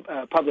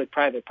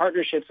public-private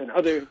partnerships and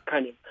other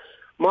kind of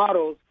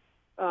models.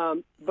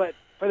 But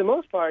for the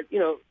most part,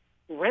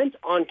 rent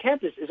on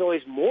campus is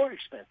always more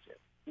expensive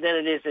than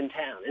it is in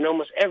town in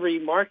almost every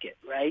market,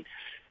 right?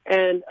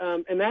 And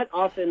that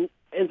often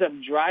ends up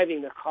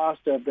driving the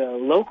cost of the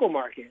local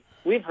market.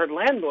 We've heard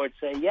landlords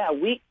say,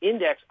 we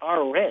index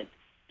our rent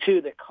to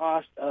the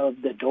cost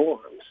of the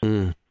dorms.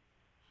 Mm.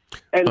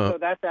 And so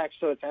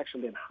it's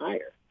actually been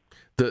higher.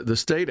 The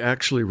state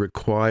actually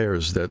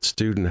requires that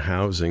student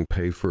housing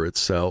pay for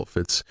itself.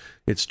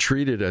 It's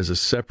treated as a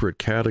separate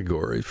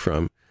category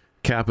from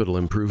capital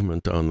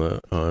improvement on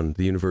the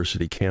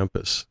university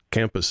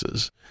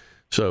campuses.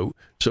 So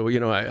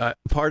I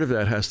part of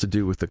that has to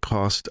do with the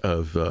cost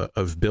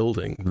of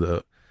building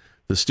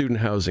the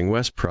Student Housing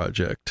West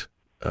project,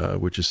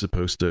 which is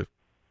supposed to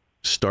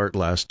start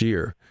last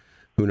year.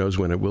 Who knows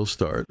when it will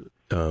start?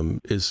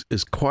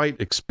 Is quite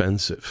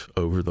expensive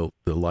over the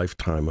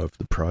lifetime of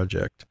the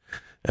project,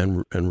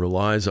 and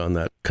relies on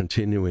that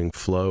continuing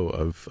flow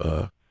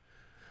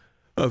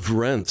of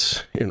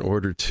rents in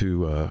order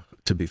to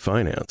be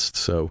financed.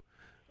 So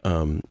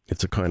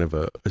it's a kind of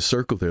a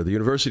circle there. The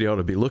university ought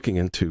to be looking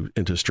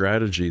into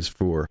strategies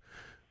for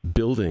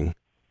building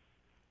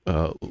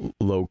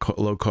low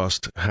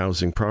cost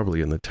housing,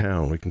 probably in the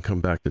town. We can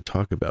come back to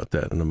talk about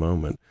that in a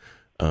moment.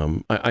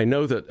 I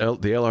know that the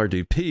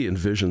LRDP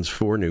envisions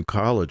 4 new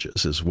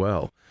colleges as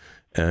well,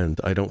 and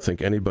I don't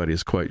think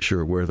anybody's quite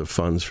sure where the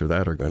funds for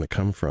that are going to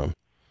come from.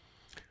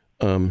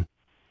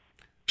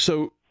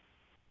 So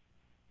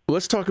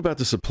let's talk about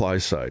the supply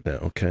side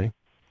now, okay?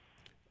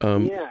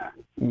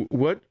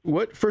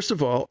 What first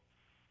of all,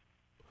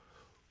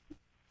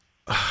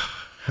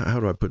 how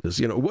do I put this?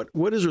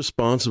 What is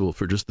responsible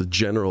for just the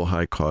general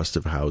high cost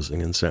of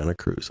housing in Santa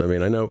Cruz? I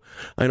mean, I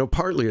know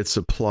partly it's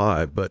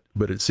supply, but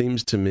it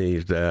seems to me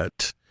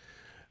that,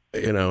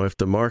 if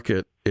the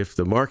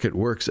market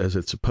works as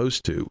it's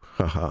supposed to,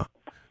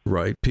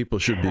 right? People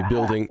should be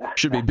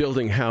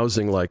building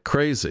housing like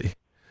crazy.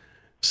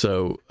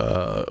 So,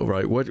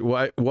 right.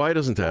 Why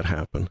doesn't that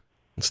happen?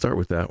 Let's start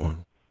with that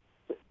one.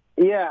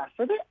 Yeah,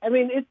 so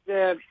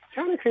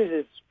Santa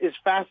Cruz is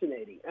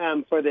fascinating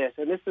for this,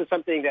 and this is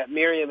something that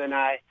Miriam and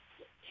I,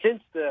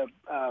 since the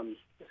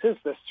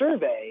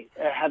survey,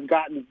 have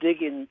gotten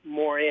digging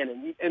more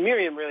in, and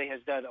Miriam really has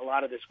done a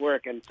lot of this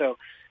work, and so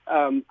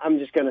I'm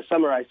just going to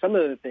summarize some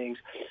of the things.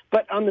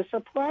 But on the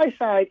supply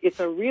side, it's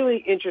a really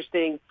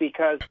interesting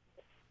because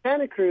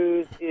Santa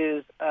Cruz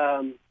is.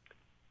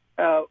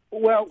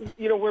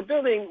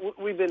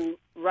 We've been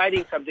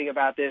writing something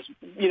about this.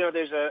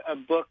 There's a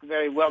book,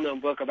 very well-known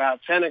book about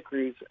Santa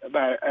Cruz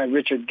by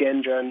Richard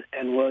Gendron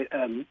and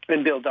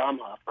Bill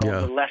Domhoff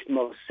called The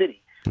Leftmost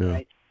City,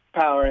 right?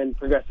 Power and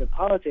Progressive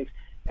Politics.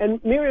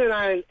 And Miriam and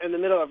I are in the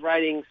middle of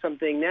writing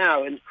something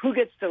now, and who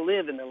gets to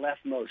live in the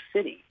leftmost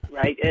city,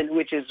 right? And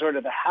which is sort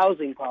of the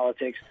housing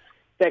politics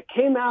that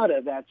came out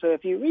of that. So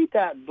if you read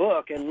that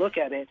book and look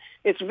at it,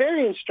 it's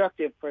very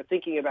instructive for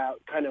thinking about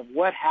kind of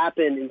what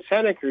happened in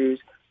Santa Cruz.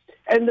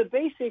 And the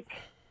basic,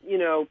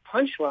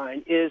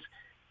 punchline is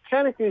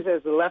Santa Cruz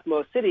as the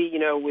leftmost city,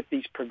 with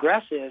these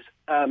progressives,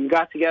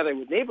 got together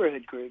with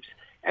neighborhood groups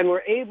and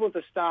were able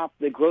to stop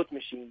the growth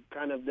machine,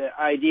 kind of the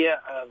idea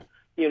of,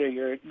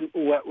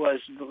 what was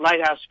the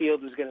Lighthouse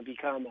Field was going to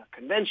become a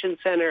convention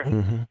center,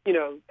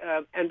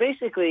 and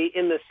basically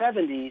in the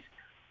 70s,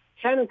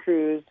 Santa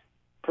Cruz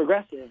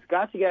progressives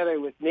got together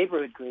with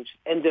neighborhood groups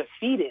and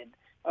defeated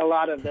a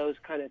lot of those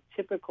kind of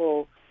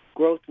typical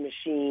growth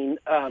machine,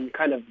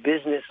 kind of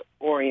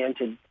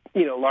business-oriented,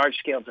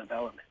 large-scale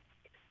development.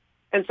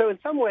 And so in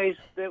some ways,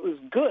 it was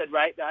good,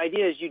 right? The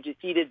idea is you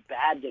defeated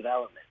bad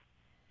development.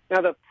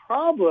 Now, the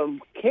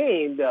problem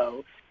came,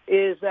 though,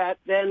 is that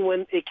then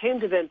when it came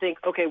to then think,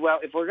 okay, well,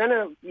 if we're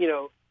going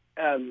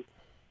to,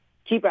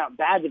 keep out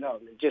bad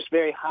development, just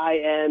very high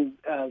end.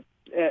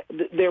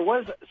 There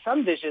was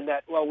some vision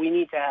that, well, we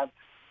need to have,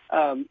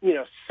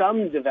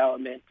 some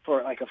development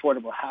for like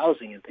affordable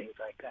housing and things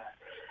like that.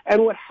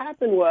 And what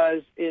happened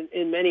was,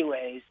 in many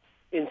ways,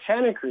 in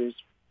Santa Cruz,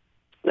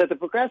 that the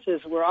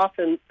progressives were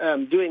often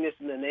doing this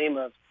in the name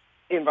of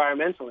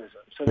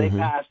environmentalism. So they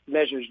passed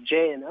measures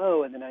J and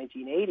O in the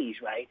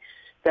 1980s, right,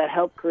 that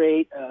helped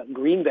create a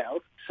green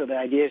belt. So the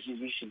idea is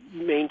you should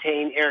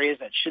maintain areas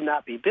that should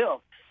not be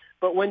built.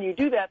 But when you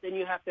do that, then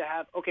you have to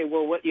have,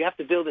 what you have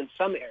to build in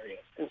some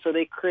areas. And so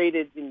they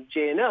created in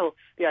J&O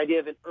the idea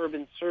of an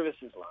urban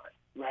services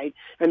line, right?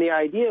 And the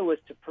idea was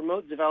to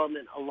promote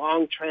development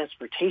along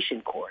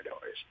transportation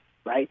corridors,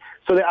 right?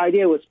 So the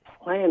idea was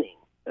planning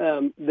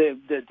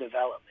the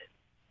development.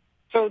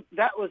 So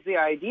that was the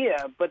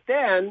idea. But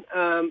then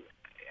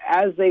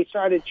as they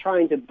started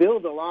trying to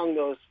build along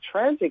those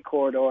transit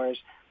corridors,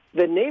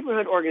 the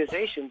neighborhood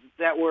organizations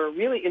that were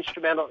really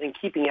instrumental in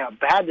keeping out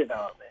bad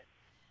development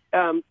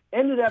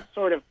ended up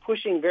sort of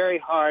pushing very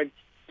hard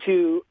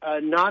to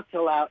not to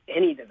allow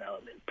any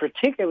development,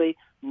 particularly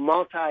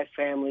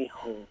multifamily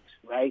homes,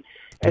 right?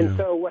 And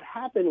so what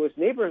happened was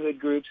neighborhood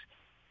groups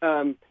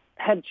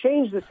had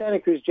changed the Santa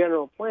Cruz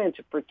general plan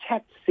to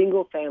protect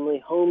single-family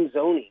home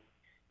zoning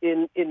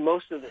in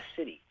most of the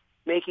city,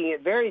 making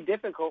it very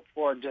difficult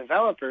for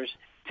developers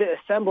to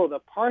assemble the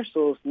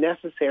parcels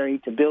necessary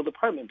to build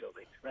apartment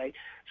buildings, right?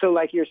 So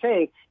like you're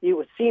saying, it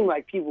would seem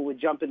like people would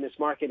jump in this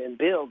market and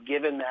build,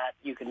 given that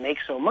you can make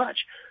so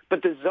much.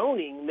 But the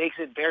zoning makes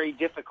it very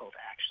difficult,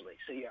 actually.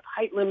 So you have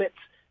height limits,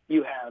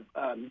 you have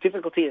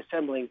difficulty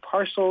assembling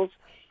parcels.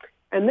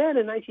 And then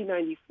in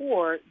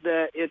 1994,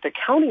 at the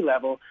county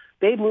level,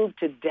 they moved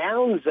to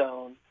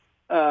downzone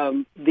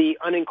the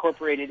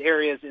unincorporated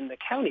areas in the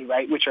county,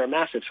 right, which are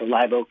massive. So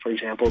Live Oak, for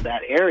example,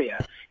 that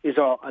area is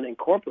all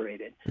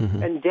unincorporated.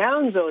 And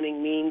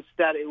downzoning means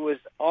that it was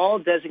all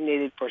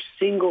designated for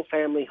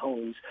single-family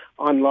homes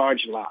on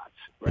large lots,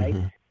 right?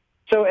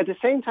 So at the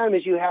same time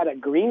as you had a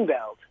green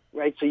belt,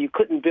 right, so you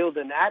couldn't build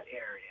in that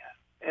area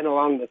and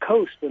along the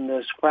coast in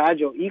those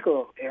fragile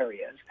eco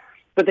areas,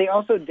 but they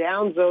also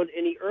downzoned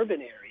any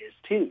urban areas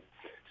too.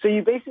 So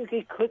you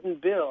basically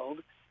couldn't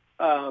build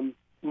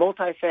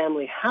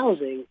multifamily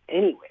housing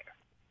anywhere.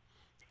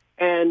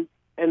 And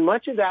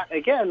much of that,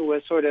 again,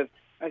 was sort of,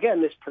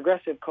 this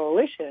progressive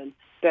coalition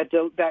that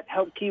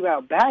helped keep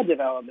out bad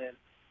development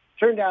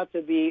turned out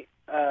to be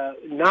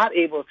not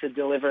able to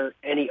deliver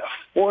any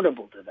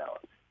affordable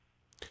development.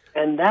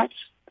 And that's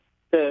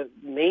the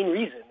main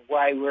reason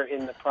why we're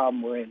in the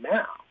problem we're in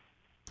now.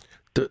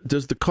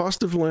 Does the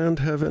cost of land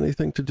have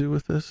anything to do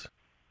with this?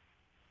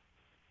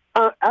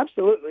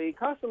 Absolutely.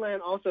 Cost of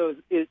land also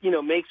is,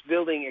 makes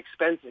building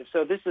expensive.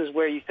 So this is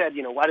where you said,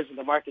 why doesn't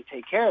the market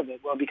take care of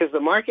it? Well, because the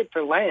market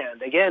for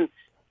land, again,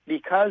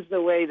 because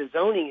the way the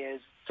zoning is,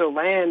 so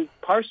land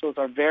parcels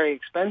are very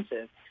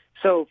expensive.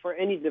 So for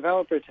any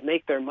developer to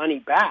make their money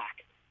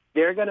back,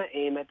 they're going to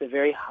aim at the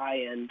very high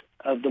end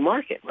of the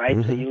market,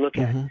 right? So you look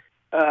at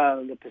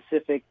the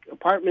Pacific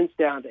Apartments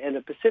down to end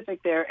of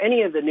Pacific there,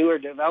 any of the newer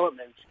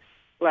developments,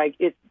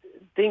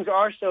 things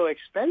are so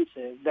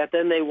expensive that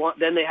then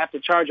they have to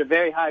charge a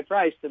very high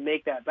price to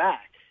make that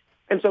back.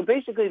 And so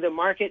basically the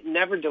market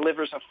never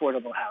delivers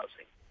affordable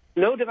housing.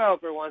 No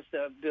developer wants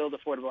to build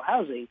affordable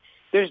housing.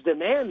 There's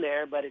demand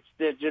there, but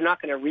they're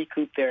not going to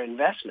recoup their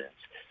investments.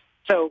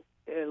 So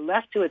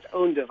left to its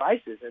own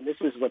devices, and this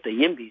is what the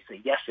YIMBYs, the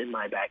Yes in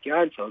My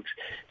Backyard folks,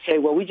 say,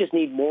 well, we just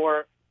need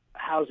more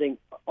housing,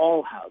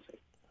 all housing.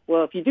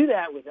 Well, if you do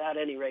that without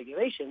any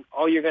regulation,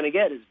 all you're going to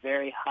get is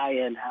very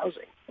high-end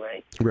housing,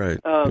 right? Right,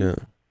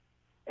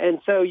 And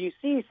so you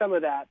see some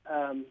of that,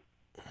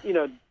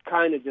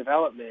 kind of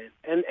development.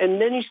 And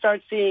then you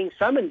start seeing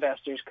some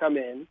investors come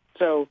in.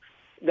 So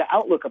the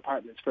Outlook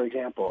Apartments, for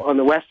example, on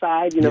the west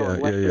side, on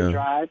Western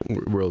Drive.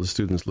 Where all the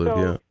students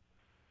live,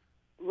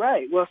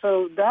 Right. Well,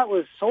 so that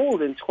was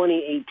sold in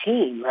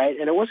 2018, right?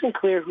 And it wasn't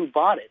clear who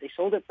bought it. They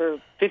sold it for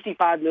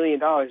 $55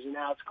 million, and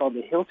now it's called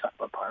the Hilltop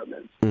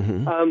Apartments.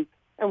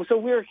 And so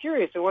we were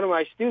curious, and one of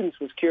my students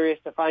was curious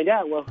to find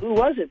out, well, who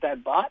was it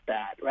that bought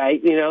that,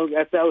 right?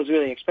 That was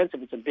really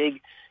expensive. It's a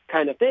big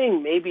kind of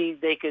thing. Maybe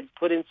they could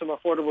put in some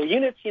affordable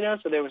units,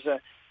 so there was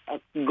a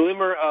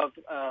glimmer of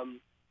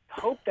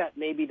hope that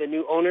maybe the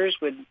new owners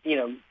would,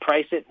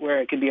 price it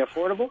where it could be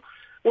affordable.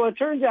 Well, it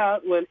turns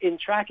out when in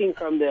tracking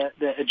from the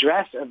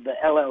address of the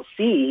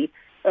LLC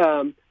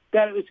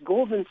that it was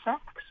Goldman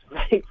Sachs,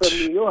 right, from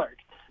New York,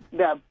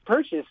 that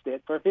purchased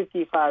it for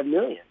 $55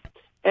 million.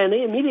 And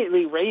they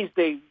immediately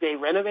they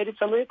renovated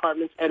some of the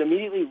apartments and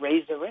immediately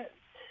raised the rent.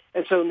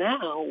 And so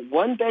now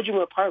one-bedroom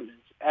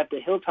apartments at the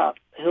Hilltop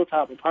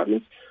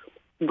Apartments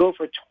go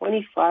for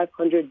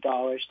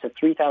 $2,500 to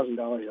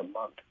 $3,000 a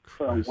month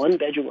for a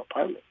one-bedroom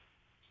apartment.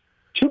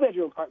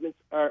 Two-bedroom apartments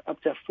are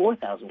up to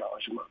 $4,000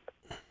 a month,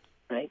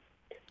 right?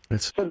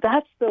 So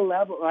that's the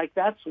level,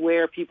 that's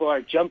where people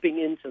are jumping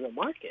into the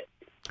market.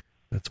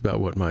 That's about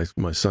what my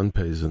son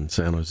pays in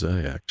San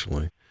Jose,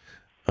 actually.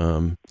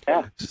 So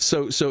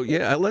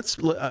let's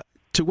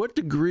To what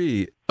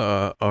degree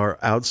are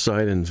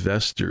outside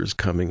investors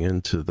coming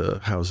into the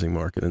housing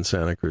market in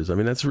Santa Cruz? I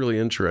mean, that's really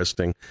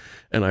interesting.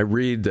 And I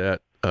read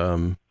that,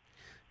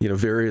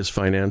 various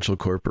financial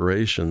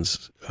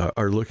corporations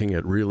are looking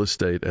at real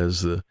estate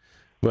as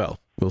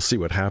we'll see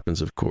what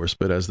happens, of course,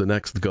 but as the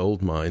next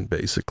gold mine,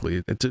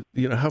 basically.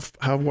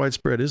 How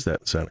widespread is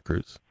that in Santa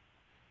Cruz?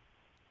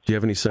 Do you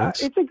have any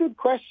sense? It's a good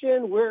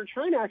question. We're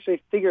trying to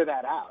actually figure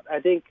that out. I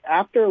think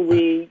after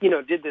we,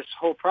 did this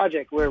whole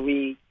project where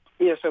we,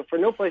 so for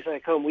No Place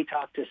Like Home, we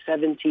talked to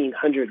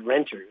 1,700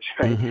 renters,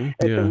 right? Mm-hmm,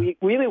 and yeah. so we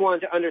really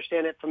wanted to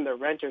understand it from the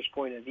renter's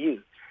point of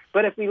view.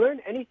 But if we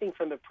learned anything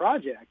from the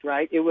project,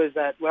 right, it was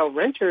that,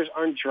 renters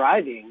aren't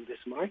driving this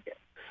market.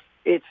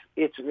 It's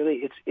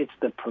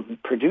the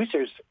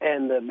producers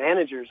and the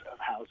managers of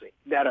housing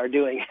that are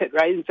doing it,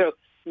 right? And so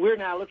we're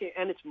now looking,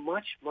 and it's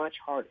much, much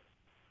harder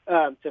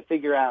to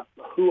figure out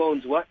who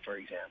owns what, for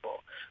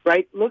example,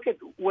 right? Look at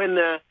when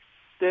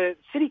the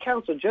city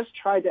council just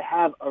tried to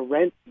have a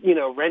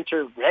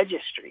renter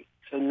registry.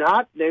 So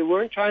they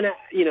weren't trying to,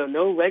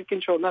 no rent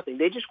control, nothing.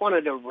 They just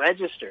wanted a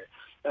register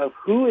of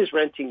who is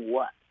renting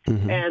what.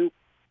 Mm-hmm. And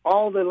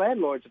all the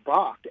landlords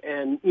balked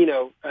and,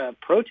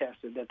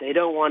 protested that they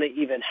don't want to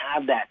even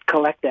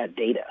collect that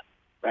data,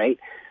 right?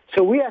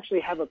 So we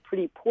actually have a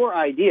pretty poor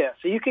idea.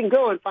 So you can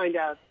go and find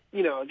out,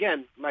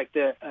 again, like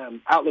the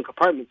Outlook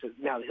Apartments,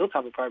 now the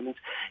Hilltop Apartments,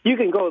 you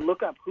can go and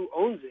look up who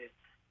owns it.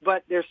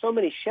 But there's so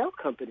many shell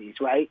companies,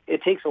 right?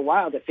 It takes a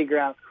while to figure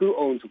out who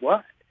owns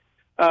what.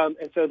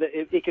 And so that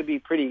it could be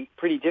pretty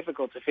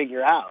difficult to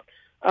figure out.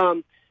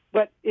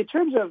 But in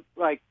terms of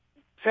like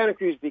Santa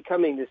Cruz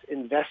becoming this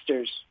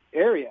investors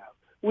area,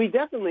 we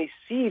definitely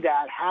see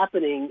that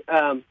happening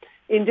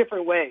in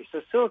different ways.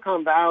 So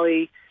Silicon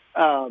Valley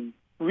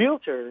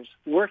realtors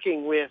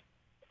working with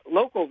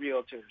local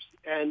realtors.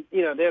 And,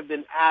 there have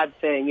been ads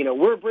saying,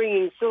 we're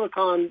bringing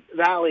Silicon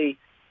Valley,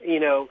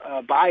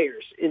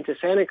 buyers into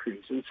Santa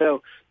Cruz. And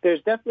so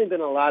there's definitely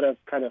been a lot of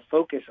kind of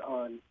focus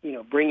on,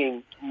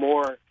 bringing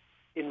more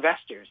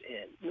investors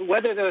in.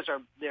 Whether those are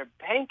their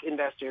bank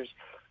investors,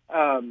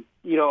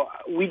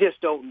 we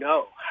just don't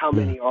know how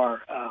many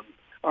are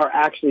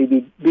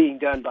actually being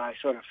done by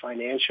sort of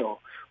financial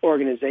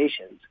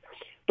organizations.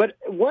 But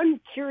one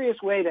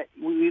curious way that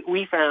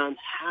we found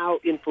how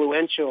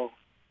influential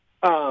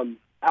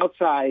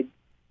outside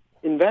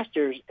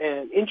investors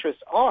and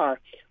interests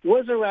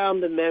was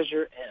around the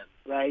Measure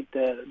M, right?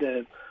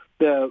 The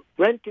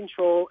rent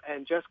control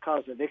and just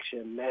cause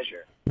eviction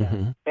measure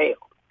that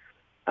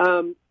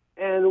failed.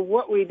 And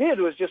what we did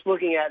was just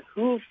looking at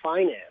who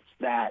financed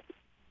that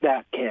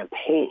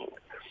campaign.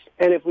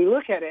 And if we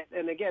look at it,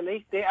 and again,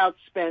 they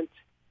outspent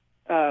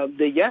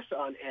the Yes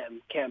on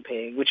M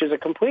campaign, which is a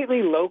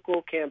completely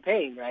local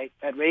campaign, right,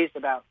 that raised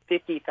about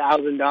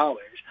 $50,000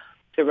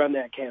 to run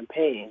that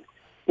campaign.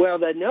 Well,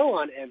 the No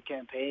on M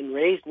campaign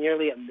raised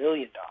nearly $1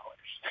 million,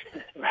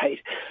 right?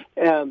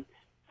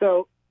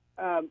 So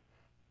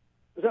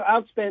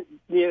outspent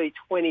nearly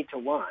 20 to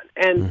 1.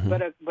 And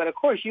but of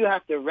course you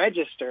have to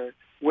register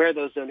where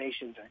those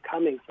donations are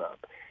coming from.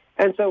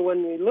 And so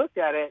when we looked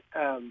at it,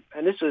 and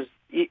this was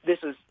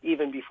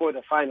even before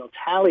the final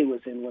tally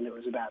was in, when it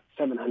was about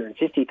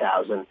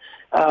 750,000.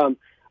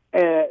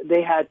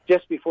 They had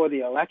just before the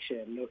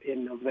election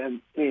in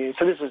November.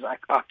 So this was like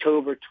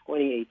October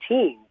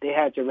 2018. They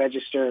had to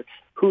register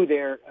who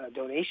their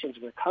donations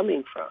were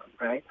coming from.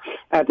 Right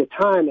at the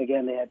time,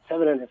 again, they had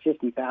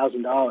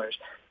 $750,000.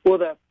 Well,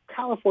 the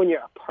California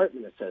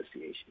Apartment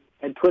Association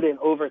had put in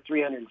over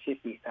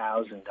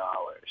 $350,000,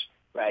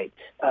 right,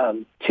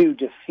 to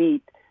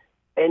defeat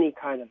any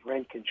kind of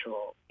rent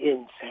control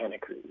in Santa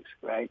Cruz,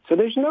 right? So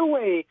there's no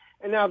way.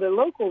 And now the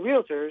local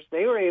realtors,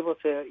 they were able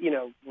to,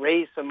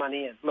 raise some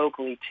money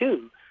locally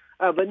too,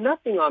 but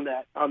nothing on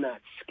that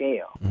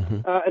scale.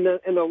 And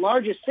the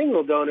largest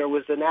single donor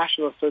was the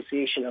National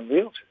Association of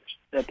Realtors.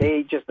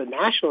 The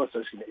National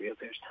Association of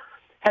Realtors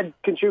had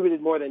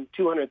contributed more than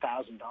 $200,000,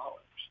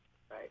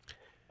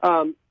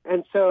 right?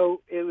 And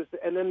so it was,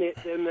 and then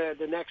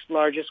the next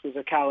largest was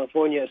the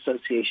California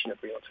Association of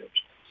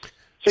Realtors.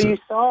 So you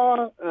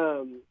saw,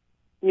 a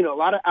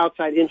lot of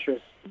outside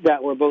interests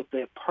that were both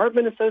the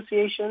apartment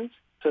associations,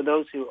 so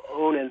those who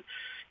own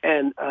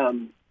and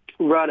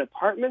run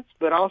apartments,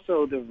 but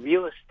also the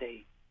real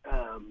estate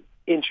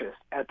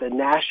interests at the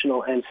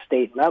national and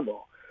state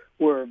level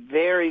were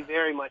very,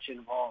 very much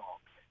involved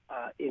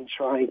in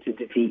trying to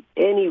defeat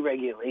any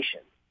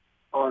regulation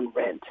on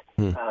rent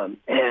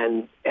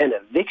and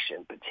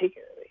eviction,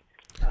 particularly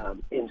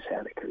in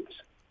Santa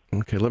Cruz.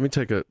 Okay, let me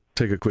take a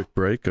quick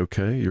break,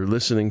 okay? You're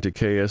listening to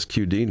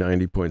KSQD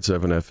 90.7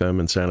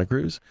 FM in Santa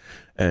Cruz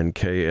and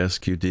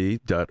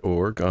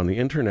ksqd.org on the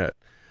internet.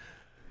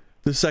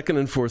 The second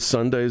and fourth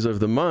Sundays of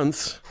the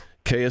month,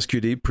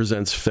 KSQD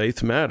presents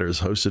Faith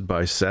Matters, hosted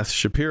by Seth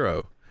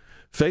Shapiro.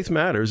 Faith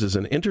Matters is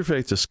an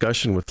interfaith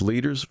discussion with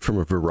leaders from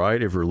a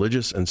variety of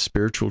religious and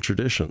spiritual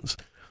traditions.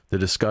 The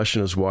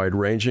discussion is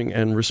wide-ranging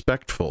and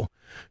respectful.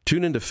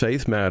 Tune into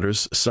Faith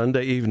Matters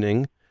Sunday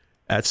evening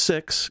at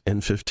 6 in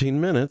 15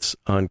 minutes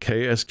on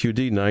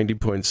KSQD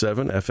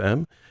 90.7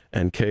 FM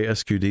and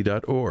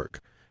ksqd.org.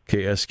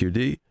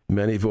 KSQD,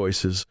 many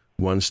voices,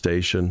 one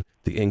station,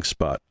 the ink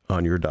spot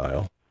on your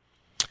dial.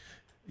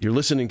 You're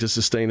listening to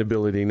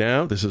Sustainability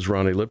Now. This is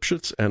Ronnie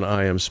Lipschitz, and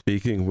I am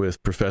speaking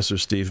with Professor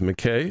Steve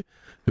McKay,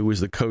 who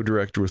is the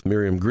co-director with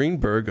Miriam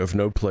Greenberg of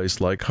No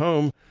Place Like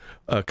Home,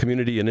 a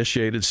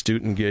community-initiated,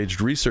 student-engaged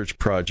research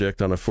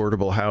project on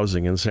affordable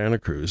housing in Santa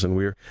Cruz. And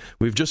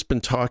we've just been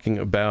talking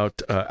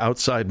about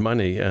outside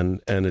money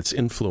and its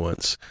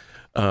influence.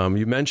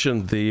 You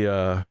mentioned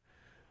the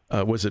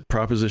was it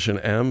Proposition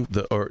M?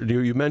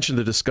 You mentioned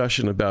the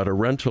discussion about a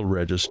rental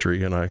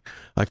registry, and I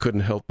couldn't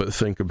help but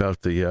think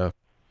about the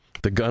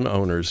gun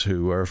owners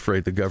who are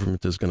afraid the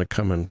government is going to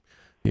come and,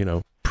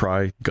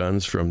 pry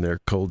guns from their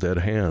cold dead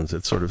hands.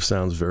 It sort of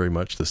sounds very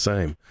much the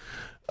same.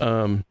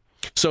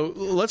 So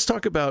let's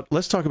talk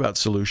about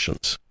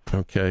solutions.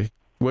 Okay,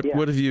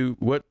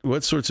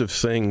 what sorts of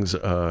things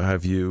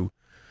have you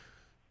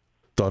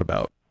thought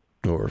about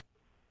or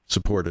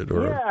supported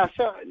or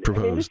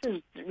proposed? This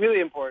is really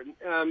important,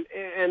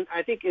 and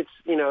I think it's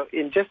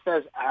in just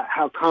as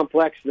how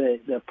complex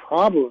the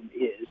problem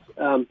is,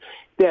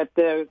 that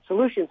the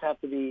solutions have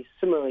to be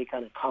similarly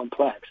kind of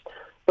complex.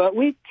 But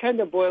we tend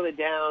to boil it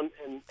down,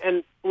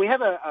 and we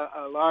have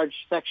a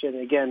large section.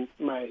 Again,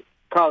 my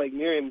colleague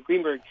Miriam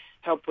Greenberg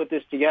helped put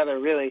this together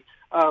really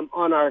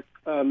on our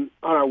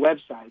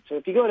website. So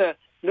if you go to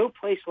No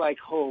Place Like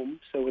Home,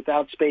 so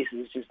without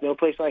spaces, just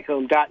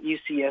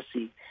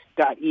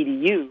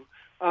noplacelikeHome.ucsc.edu,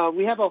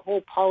 we have a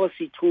whole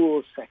policy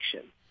tools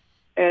section,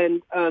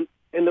 and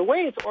the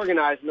way it's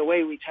organized and the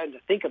way we tend to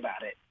think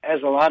about it,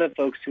 as a lot of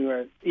folks who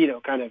are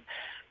kind of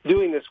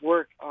doing this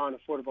work on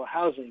affordable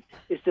housing,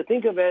 is to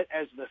think of it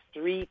as the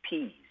 3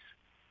 Ps.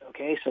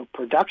 Okay, so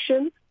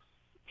production,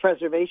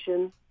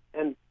 preservation,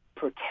 and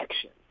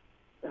protection.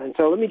 And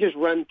so let me just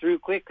run through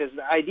quick, because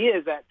the idea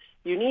is that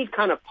you need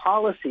kind of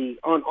policy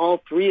on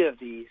all 3 of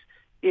these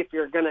if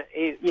you're going to,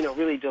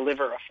 really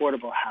deliver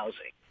affordable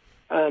housing.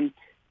 And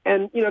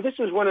this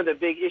was one of the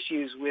big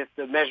issues with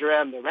the Measure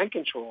M, the rent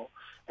control,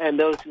 and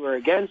those who are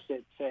against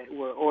it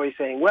were always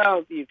saying,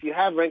 well, if you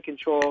have rent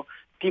control,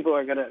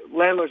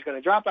 landlords are going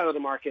to drop out of the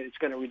market. It's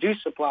going to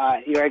reduce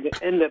supply. You're going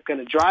to end up going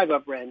to drive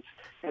up rents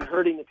and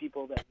hurting the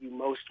people that you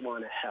most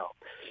want to help.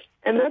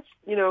 And that's,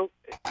 in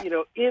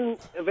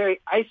a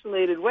very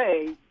isolated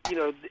way,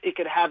 it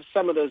could have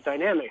some of those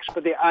dynamics.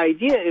 But the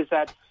idea is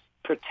that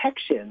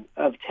protection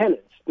of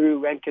tenants through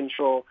rent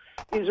control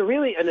is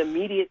really an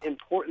immediate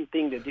important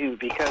thing to do,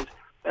 because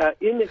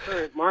in the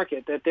current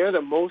market that they're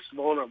the most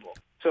vulnerable.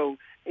 So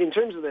in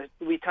terms of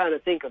we kind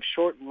of think of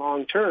short and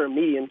long term,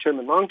 medium term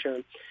and long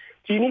term.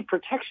 So you need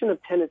protection of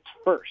tenants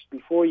first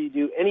before you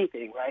do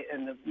anything, right?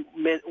 And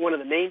one of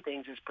the main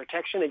things is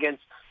protection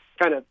against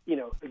kind of,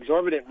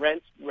 exorbitant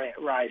rent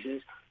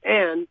rises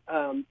and,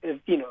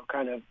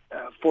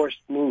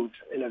 forced moves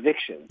and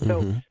eviction. Mm-hmm.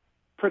 So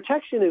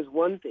protection is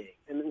one thing.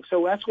 And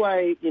so that's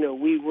why,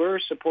 we were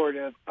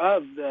supportive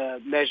of the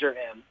Measure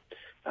M,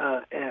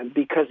 and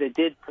because it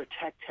did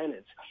protect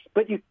tenants.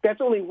 But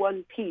that's only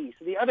one P.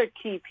 So the other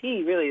key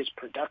P really is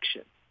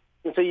production.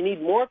 And so you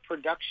need more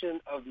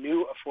production of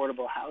new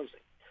affordable housing.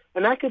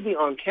 And that could be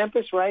on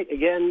campus, right?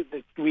 Again,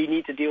 we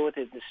need to deal with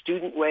it the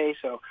student way.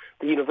 So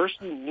the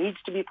university needs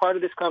to be part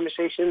of this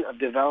conversation of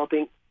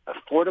developing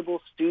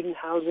affordable student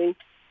housing.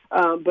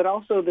 But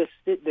also the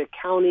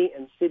county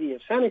and city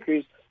of Santa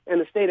Cruz and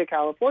the state of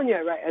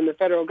California, right, and the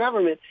federal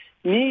government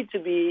need to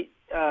be,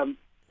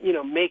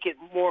 make it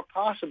more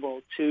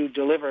possible to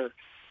deliver,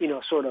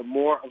 sort of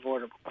more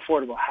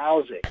affordable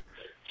housing.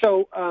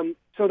 So on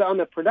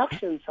the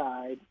production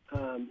side,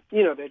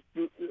 that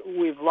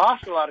we've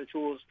lost a lot of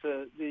tools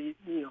to the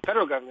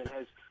federal government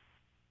has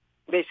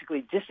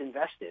basically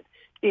disinvested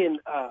in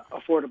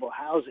affordable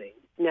housing.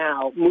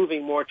 Now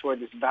moving more toward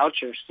this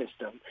voucher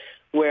system,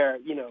 where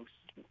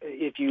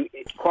if you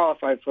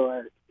qualify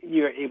for,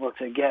 you're able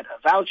to get a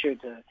voucher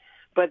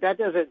but that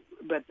doesn't.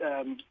 But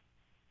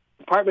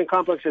apartment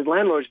complexes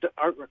landlords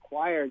aren't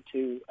required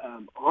to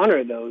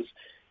honor those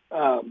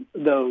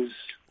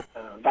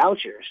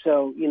vouchers.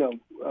 So,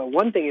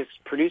 one thing is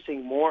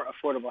producing more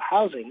affordable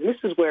housing. And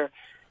this is where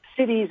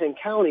cities and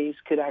counties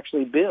could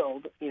actually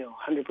build,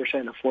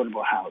 100%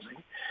 affordable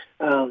housing.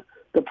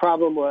 The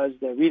problem was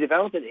the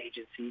redevelopment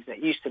agencies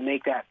that used to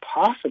make that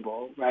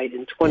possible, right,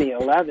 in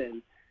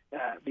 2011,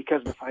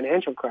 because of the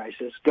financial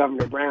crisis,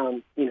 Governor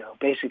Brown,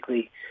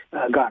 basically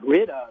got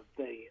rid of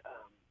the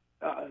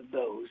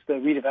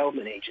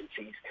redevelopment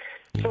agencies.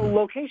 So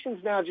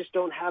locations now just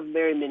don't have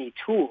very many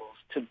tools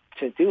to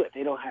do it.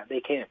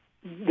 They can't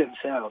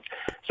themselves.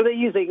 So they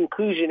use the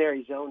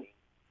inclusionary zoning.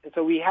 And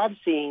so we have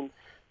seen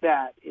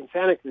that in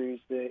Santa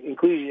Cruz, the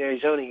inclusionary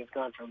zoning has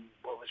gone from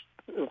what was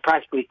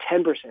practically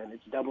 10%,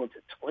 it's doubled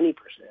to 20%.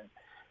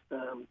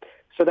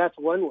 So that's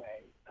one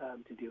way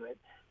to do it.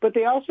 But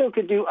they also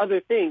could do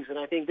other things, and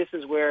I think this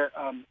is where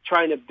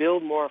trying to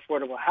build more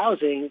affordable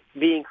housing,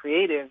 being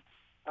creative,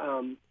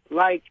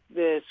 like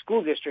the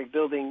school district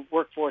building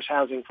workforce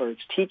housing for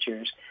its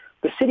teachers,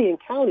 the city and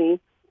county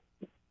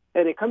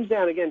And it comes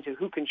down again to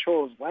who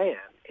controls land.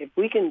 If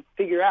we can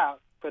figure out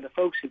for the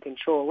folks who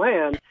control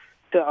land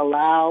to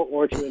allow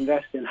or to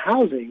invest in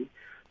housing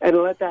and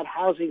let that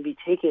housing be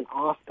taken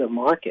off the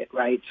market,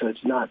 right? So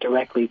it's not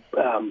directly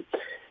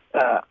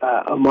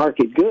a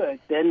market good,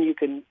 then you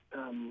can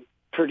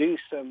produce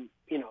some,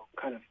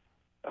 kind of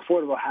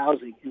affordable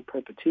housing in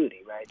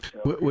perpetuity, right?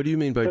 So, what do you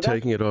mean by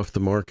taking it off the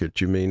market?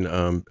 Do you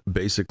mean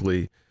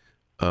basically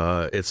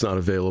it's not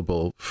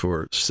available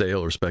for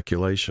sale or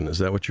speculation? Is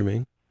that what you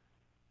mean?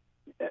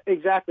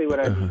 Exactly what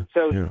I mean.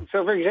 So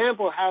for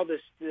example, how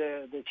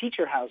the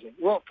teacher housing.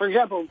 Well, for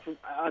example,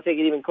 I'll take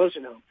it even closer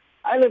to home.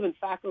 I live in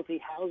faculty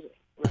housing,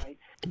 right?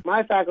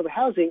 My faculty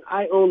housing,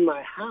 I own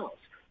my house,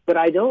 but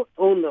I don't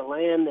own the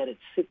land that it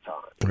sits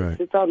on. Right. It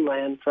sits on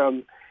land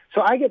from.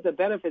 So I get the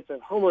benefits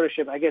of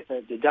homeownership. I get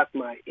to deduct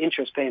my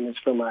interest payments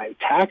from my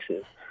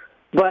taxes,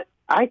 but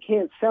I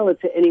can't sell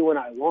it to anyone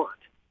I want.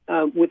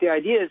 With the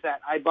idea is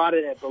that I bought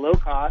it at below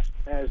cost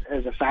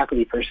as a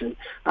faculty person.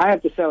 I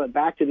have to sell it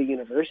back to the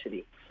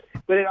university.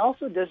 But it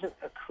also doesn't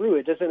accrue.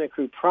 It doesn't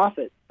accrue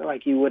profit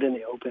like you would in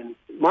the open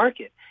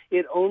market.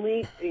 It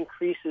only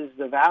increases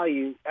the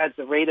value at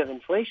the rate of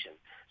inflation,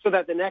 so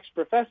that the next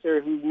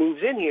professor who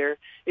moves in here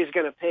is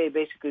going to pay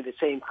basically the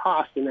same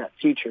cost in that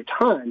future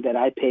time that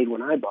I paid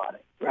when I bought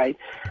it, right?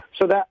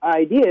 So that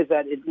idea is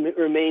that it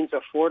remains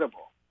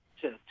affordable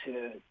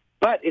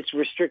but it's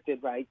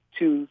restricted, right,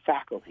 to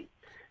faculty.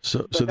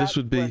 So this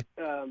would be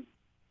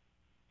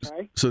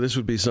so this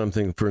would be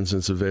something, for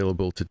instance,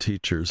 available to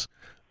teachers.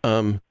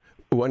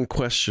 One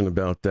question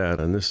about that,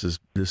 and this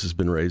has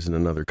been raised in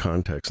another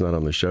context, not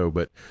on the show,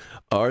 but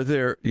are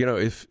there,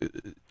 if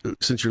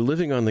since you're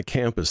living on the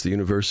campus, the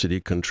university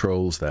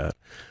controls that.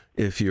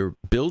 If you're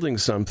building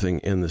something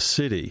in the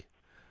city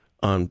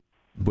on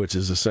which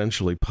is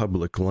essentially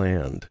public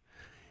land,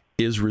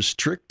 is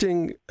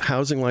restricting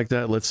housing like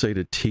that, let's say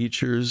to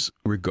teachers,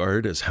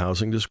 regarded as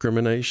housing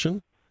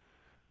discrimination?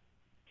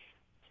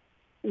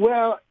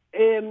 Well,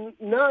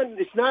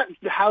 it's not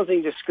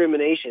housing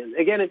discrimination.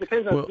 Again, it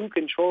depends on who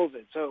controls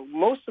it. So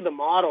most of the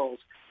models,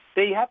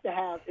 they have to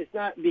have, it's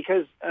not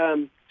because,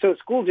 so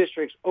school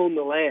districts own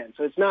the land.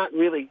 So it's not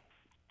really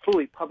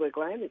fully public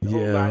land. It's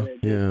owned by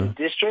the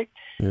district.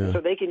 Yeah.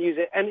 So they can use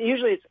it. And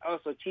usually it's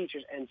also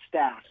teachers and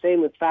staff.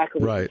 Same with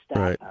faculty and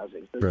staff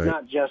housing. So it's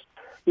not just,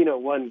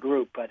 one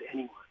group, but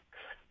anyone.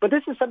 But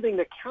this is something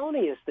the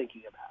county is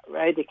thinking about,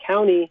 right? The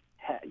county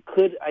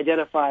could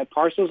identify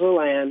parcels of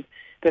land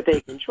that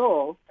they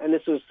control, and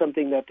this was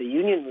something that the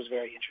union was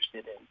very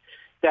interested in,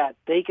 that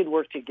they could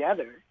work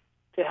together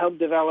to help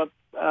develop,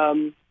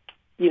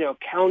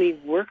 county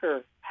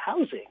worker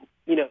housing,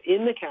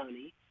 in the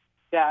county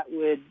that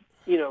would,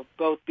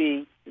 both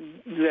the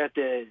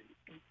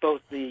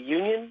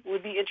union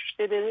would be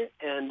interested in it,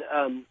 and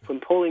from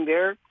polling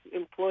their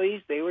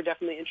employees, they were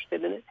definitely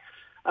interested in it.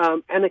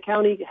 And the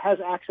county has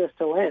access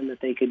to land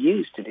that they could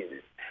use to do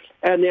this.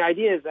 And the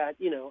idea is that,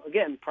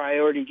 again,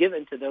 priority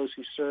given to those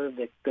who serve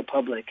the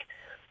public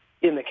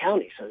in the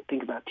county. So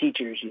think about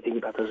teachers, you think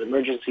about those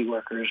emergency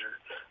workers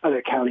or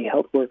other county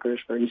health workers,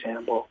 for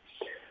example.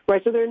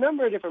 Right, so there are a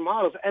number of different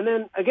models. And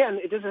then, again,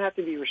 it doesn't have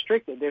to be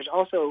restricted. There's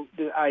also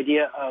the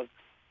idea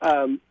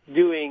of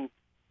doing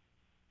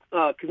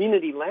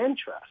community land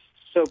trusts.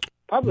 So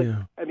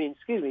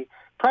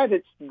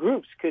private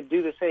groups could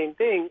do the same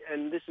thing.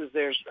 And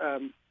there's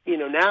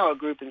now a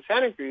group in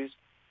Santa Cruz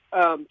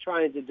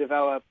trying to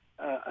develop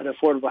an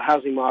affordable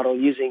housing model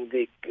using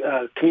the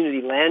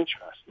community land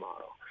trust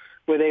model,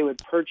 where they would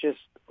purchase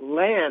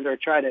land or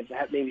try to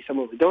have, maybe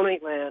someone would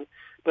donate land,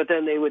 but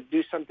then they would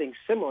do something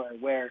similar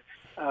where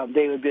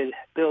they would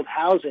build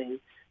housing,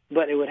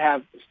 but it would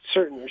have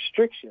certain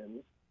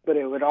restrictions, but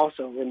it would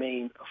also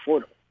remain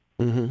affordable.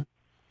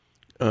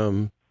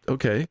 Mm-hmm.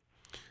 Okay.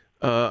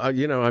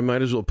 I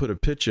might as well put a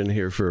pitch in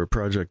here for a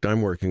project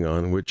I'm working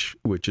on, which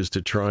is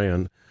to try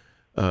and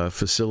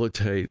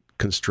facilitate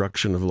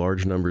construction of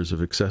large numbers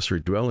of accessory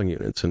dwelling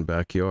units in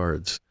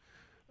backyards,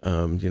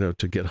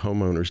 to get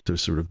homeowners to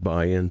sort of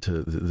buy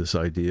into this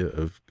idea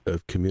of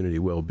community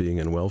well-being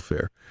and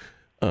welfare.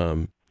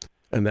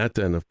 And that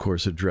then, of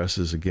course,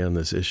 addresses, again,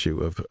 this issue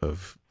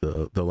of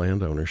the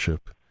land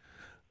ownership.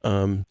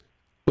 So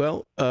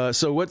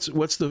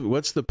what's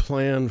the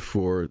plan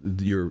for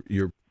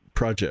your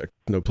project,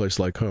 No Place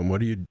Like Home?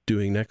 What are you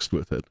doing next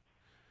with it?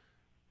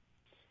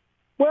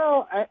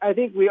 Well, I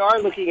think we are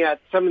looking at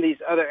some of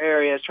these other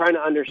areas, trying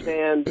to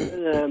understand.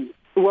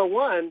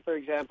 One, for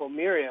example,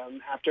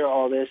 Miriam, after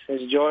all this,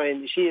 has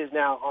joined. She is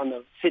now on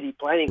the city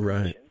planning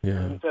commission. Right.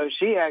 Yeah. And so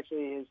she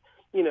actually is,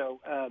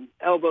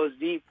 elbows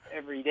deep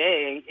every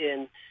day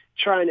in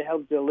trying to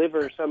help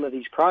deliver some of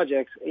these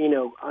projects,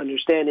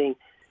 understanding.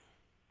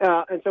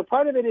 And so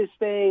part of it is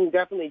staying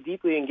definitely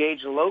deeply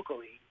engaged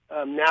locally.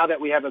 Now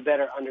that we have a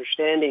better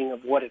understanding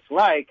of what it's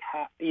like,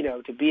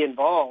 to be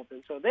involved.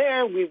 And so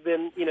there we've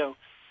been,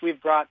 we've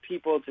brought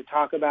people to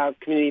talk about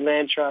community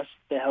land trusts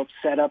to help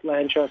set up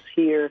land trusts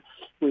here.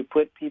 We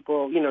put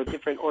people,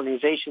 different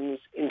organizations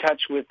in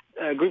touch with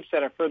groups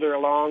that are further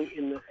along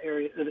in the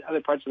area, the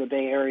other parts of the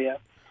Bay Area.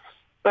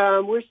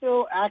 We're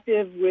still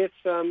active with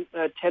some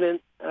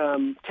tenant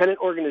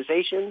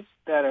organizations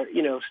that are,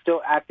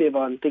 still active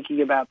on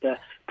thinking about the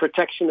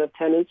protection of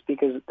tenants,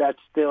 because that's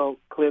still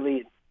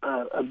clearly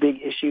a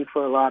big issue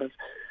for a lot of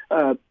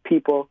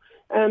people.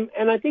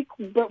 And I think,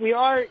 but we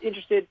are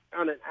interested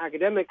on an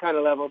academic kind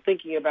of level,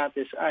 thinking about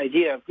this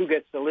idea of who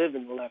gets to live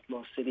in the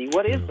leftmost city.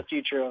 What is the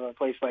future of a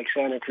place like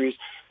Santa Cruz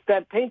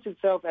that paints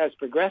itself as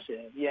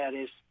progressive, yet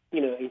is,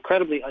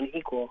 incredibly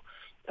unequal,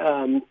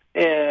 and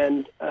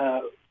is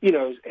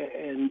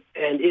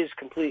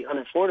completely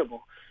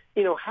unaffordable?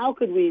 How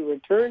could we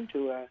return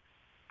to a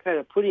kind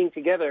of putting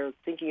together,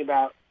 thinking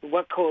about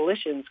what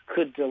coalitions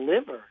could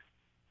deliver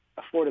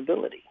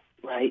affordability,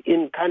 right,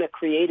 in kind of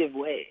creative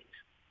ways?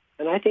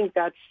 And I think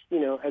that's,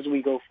 as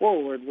we go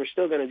forward, we're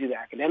still going to do the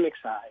academic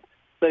side,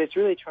 but it's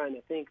really trying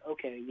to think,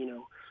 okay,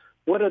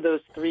 what are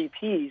those 3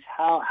 Ps?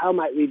 How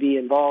might we be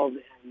involved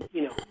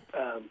and,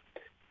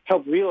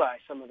 help realize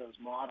some of those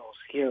models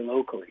here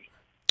locally?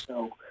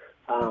 So,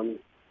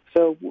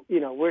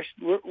 we're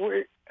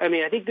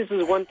I think this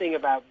is one thing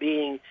about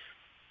being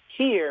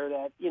here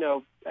that,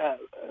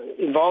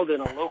 involved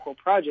in a local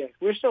project.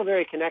 We're still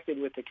very connected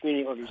with the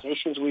community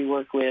organizations we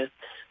work with.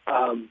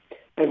 And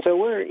so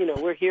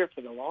we're here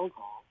for the long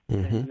haul.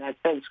 Mm-hmm. In that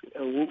sense,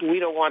 we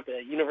don't want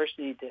the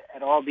university to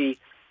at all be,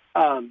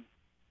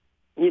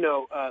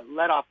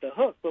 let off the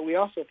hook, but we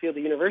also feel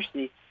the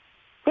university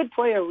could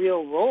play a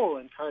real role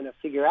in trying to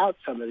figure out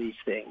some of these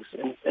things.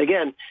 And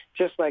again,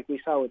 just like we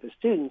saw with the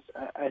students,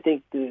 I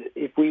think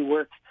if we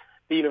work,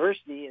 the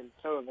university and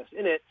some of us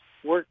in it,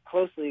 work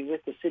closely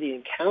with the city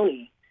and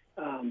county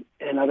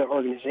and other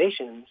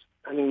organizations,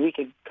 we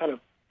could kind of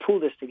pull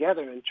this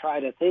together and try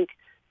to think,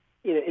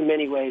 in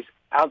many ways,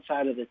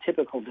 outside of the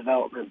typical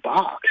development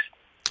box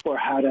for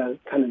how to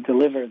kind of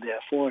deliver the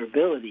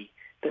affordability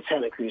that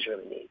Santa Cruz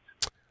really needs.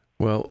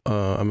 Well,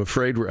 I'm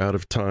afraid we're out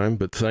of time,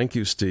 but thank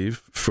you,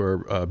 Steve,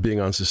 for being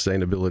on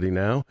Sustainability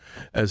Now.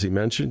 As he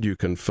mentioned, you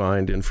can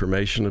find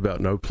information about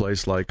No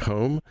Place Like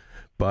Home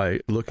by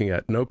looking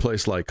at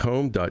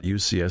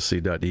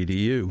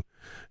noplacelikehome.ucsc.edu.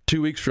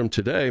 2 weeks from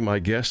today, my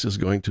guest is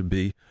going to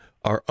be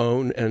our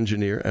own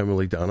engineer,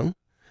 Emily Dunham,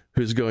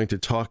 who's going to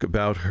talk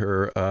about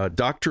her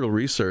doctoral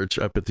research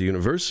up at the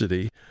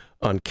university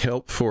on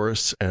kelp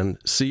forests and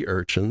sea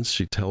urchins.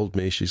 She told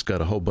me she's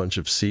got a whole bunch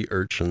of sea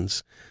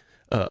urchins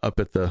up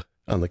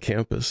on the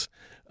campus,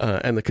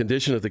 and the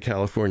condition of the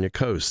California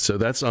coast. So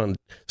that's on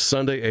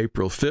Sunday,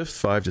 April 5th,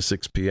 5 to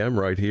 6 p.m.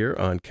 right here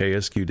on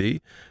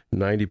KSQD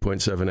 90.7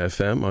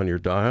 FM on your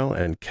dial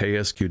and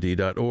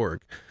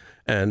ksqd.org.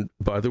 And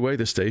by the way,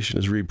 the station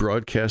is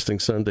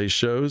rebroadcasting Sunday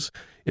shows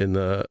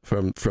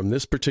from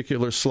this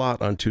particular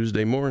slot on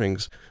Tuesday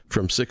mornings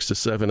from 6 to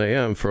 7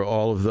 a.m. for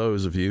all of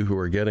those of you who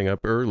are getting up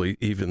early,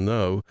 even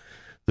though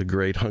the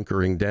great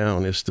hunkering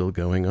down is still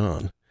going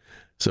on.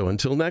 So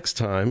until next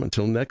time,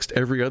 until next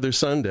every other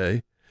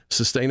Sunday,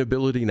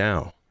 Sustainability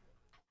Now.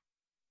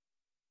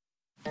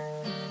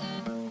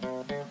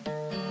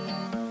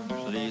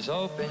 Please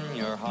open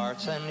your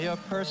hearts and your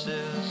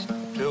purses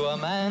to a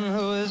man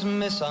who is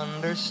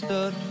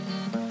misunderstood.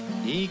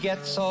 He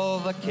gets all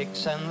the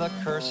kicks and the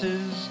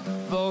curses,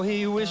 though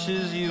he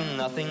wishes you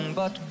nothing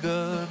but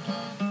good.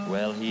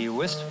 Well, he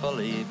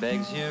wistfully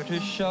begs you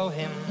to show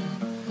him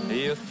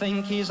you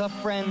think he's a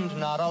friend,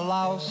 not a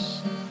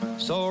louse.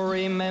 So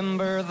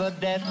remember the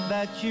debt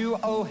that you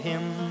owe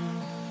him,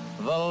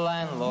 the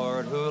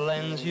landlord who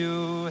lends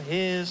you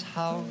his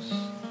house.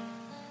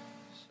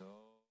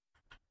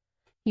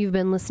 You've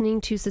been listening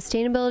to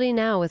Sustainability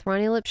Now with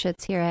Ronnie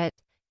Lipschitz here at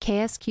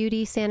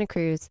KSQD Santa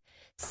Cruz.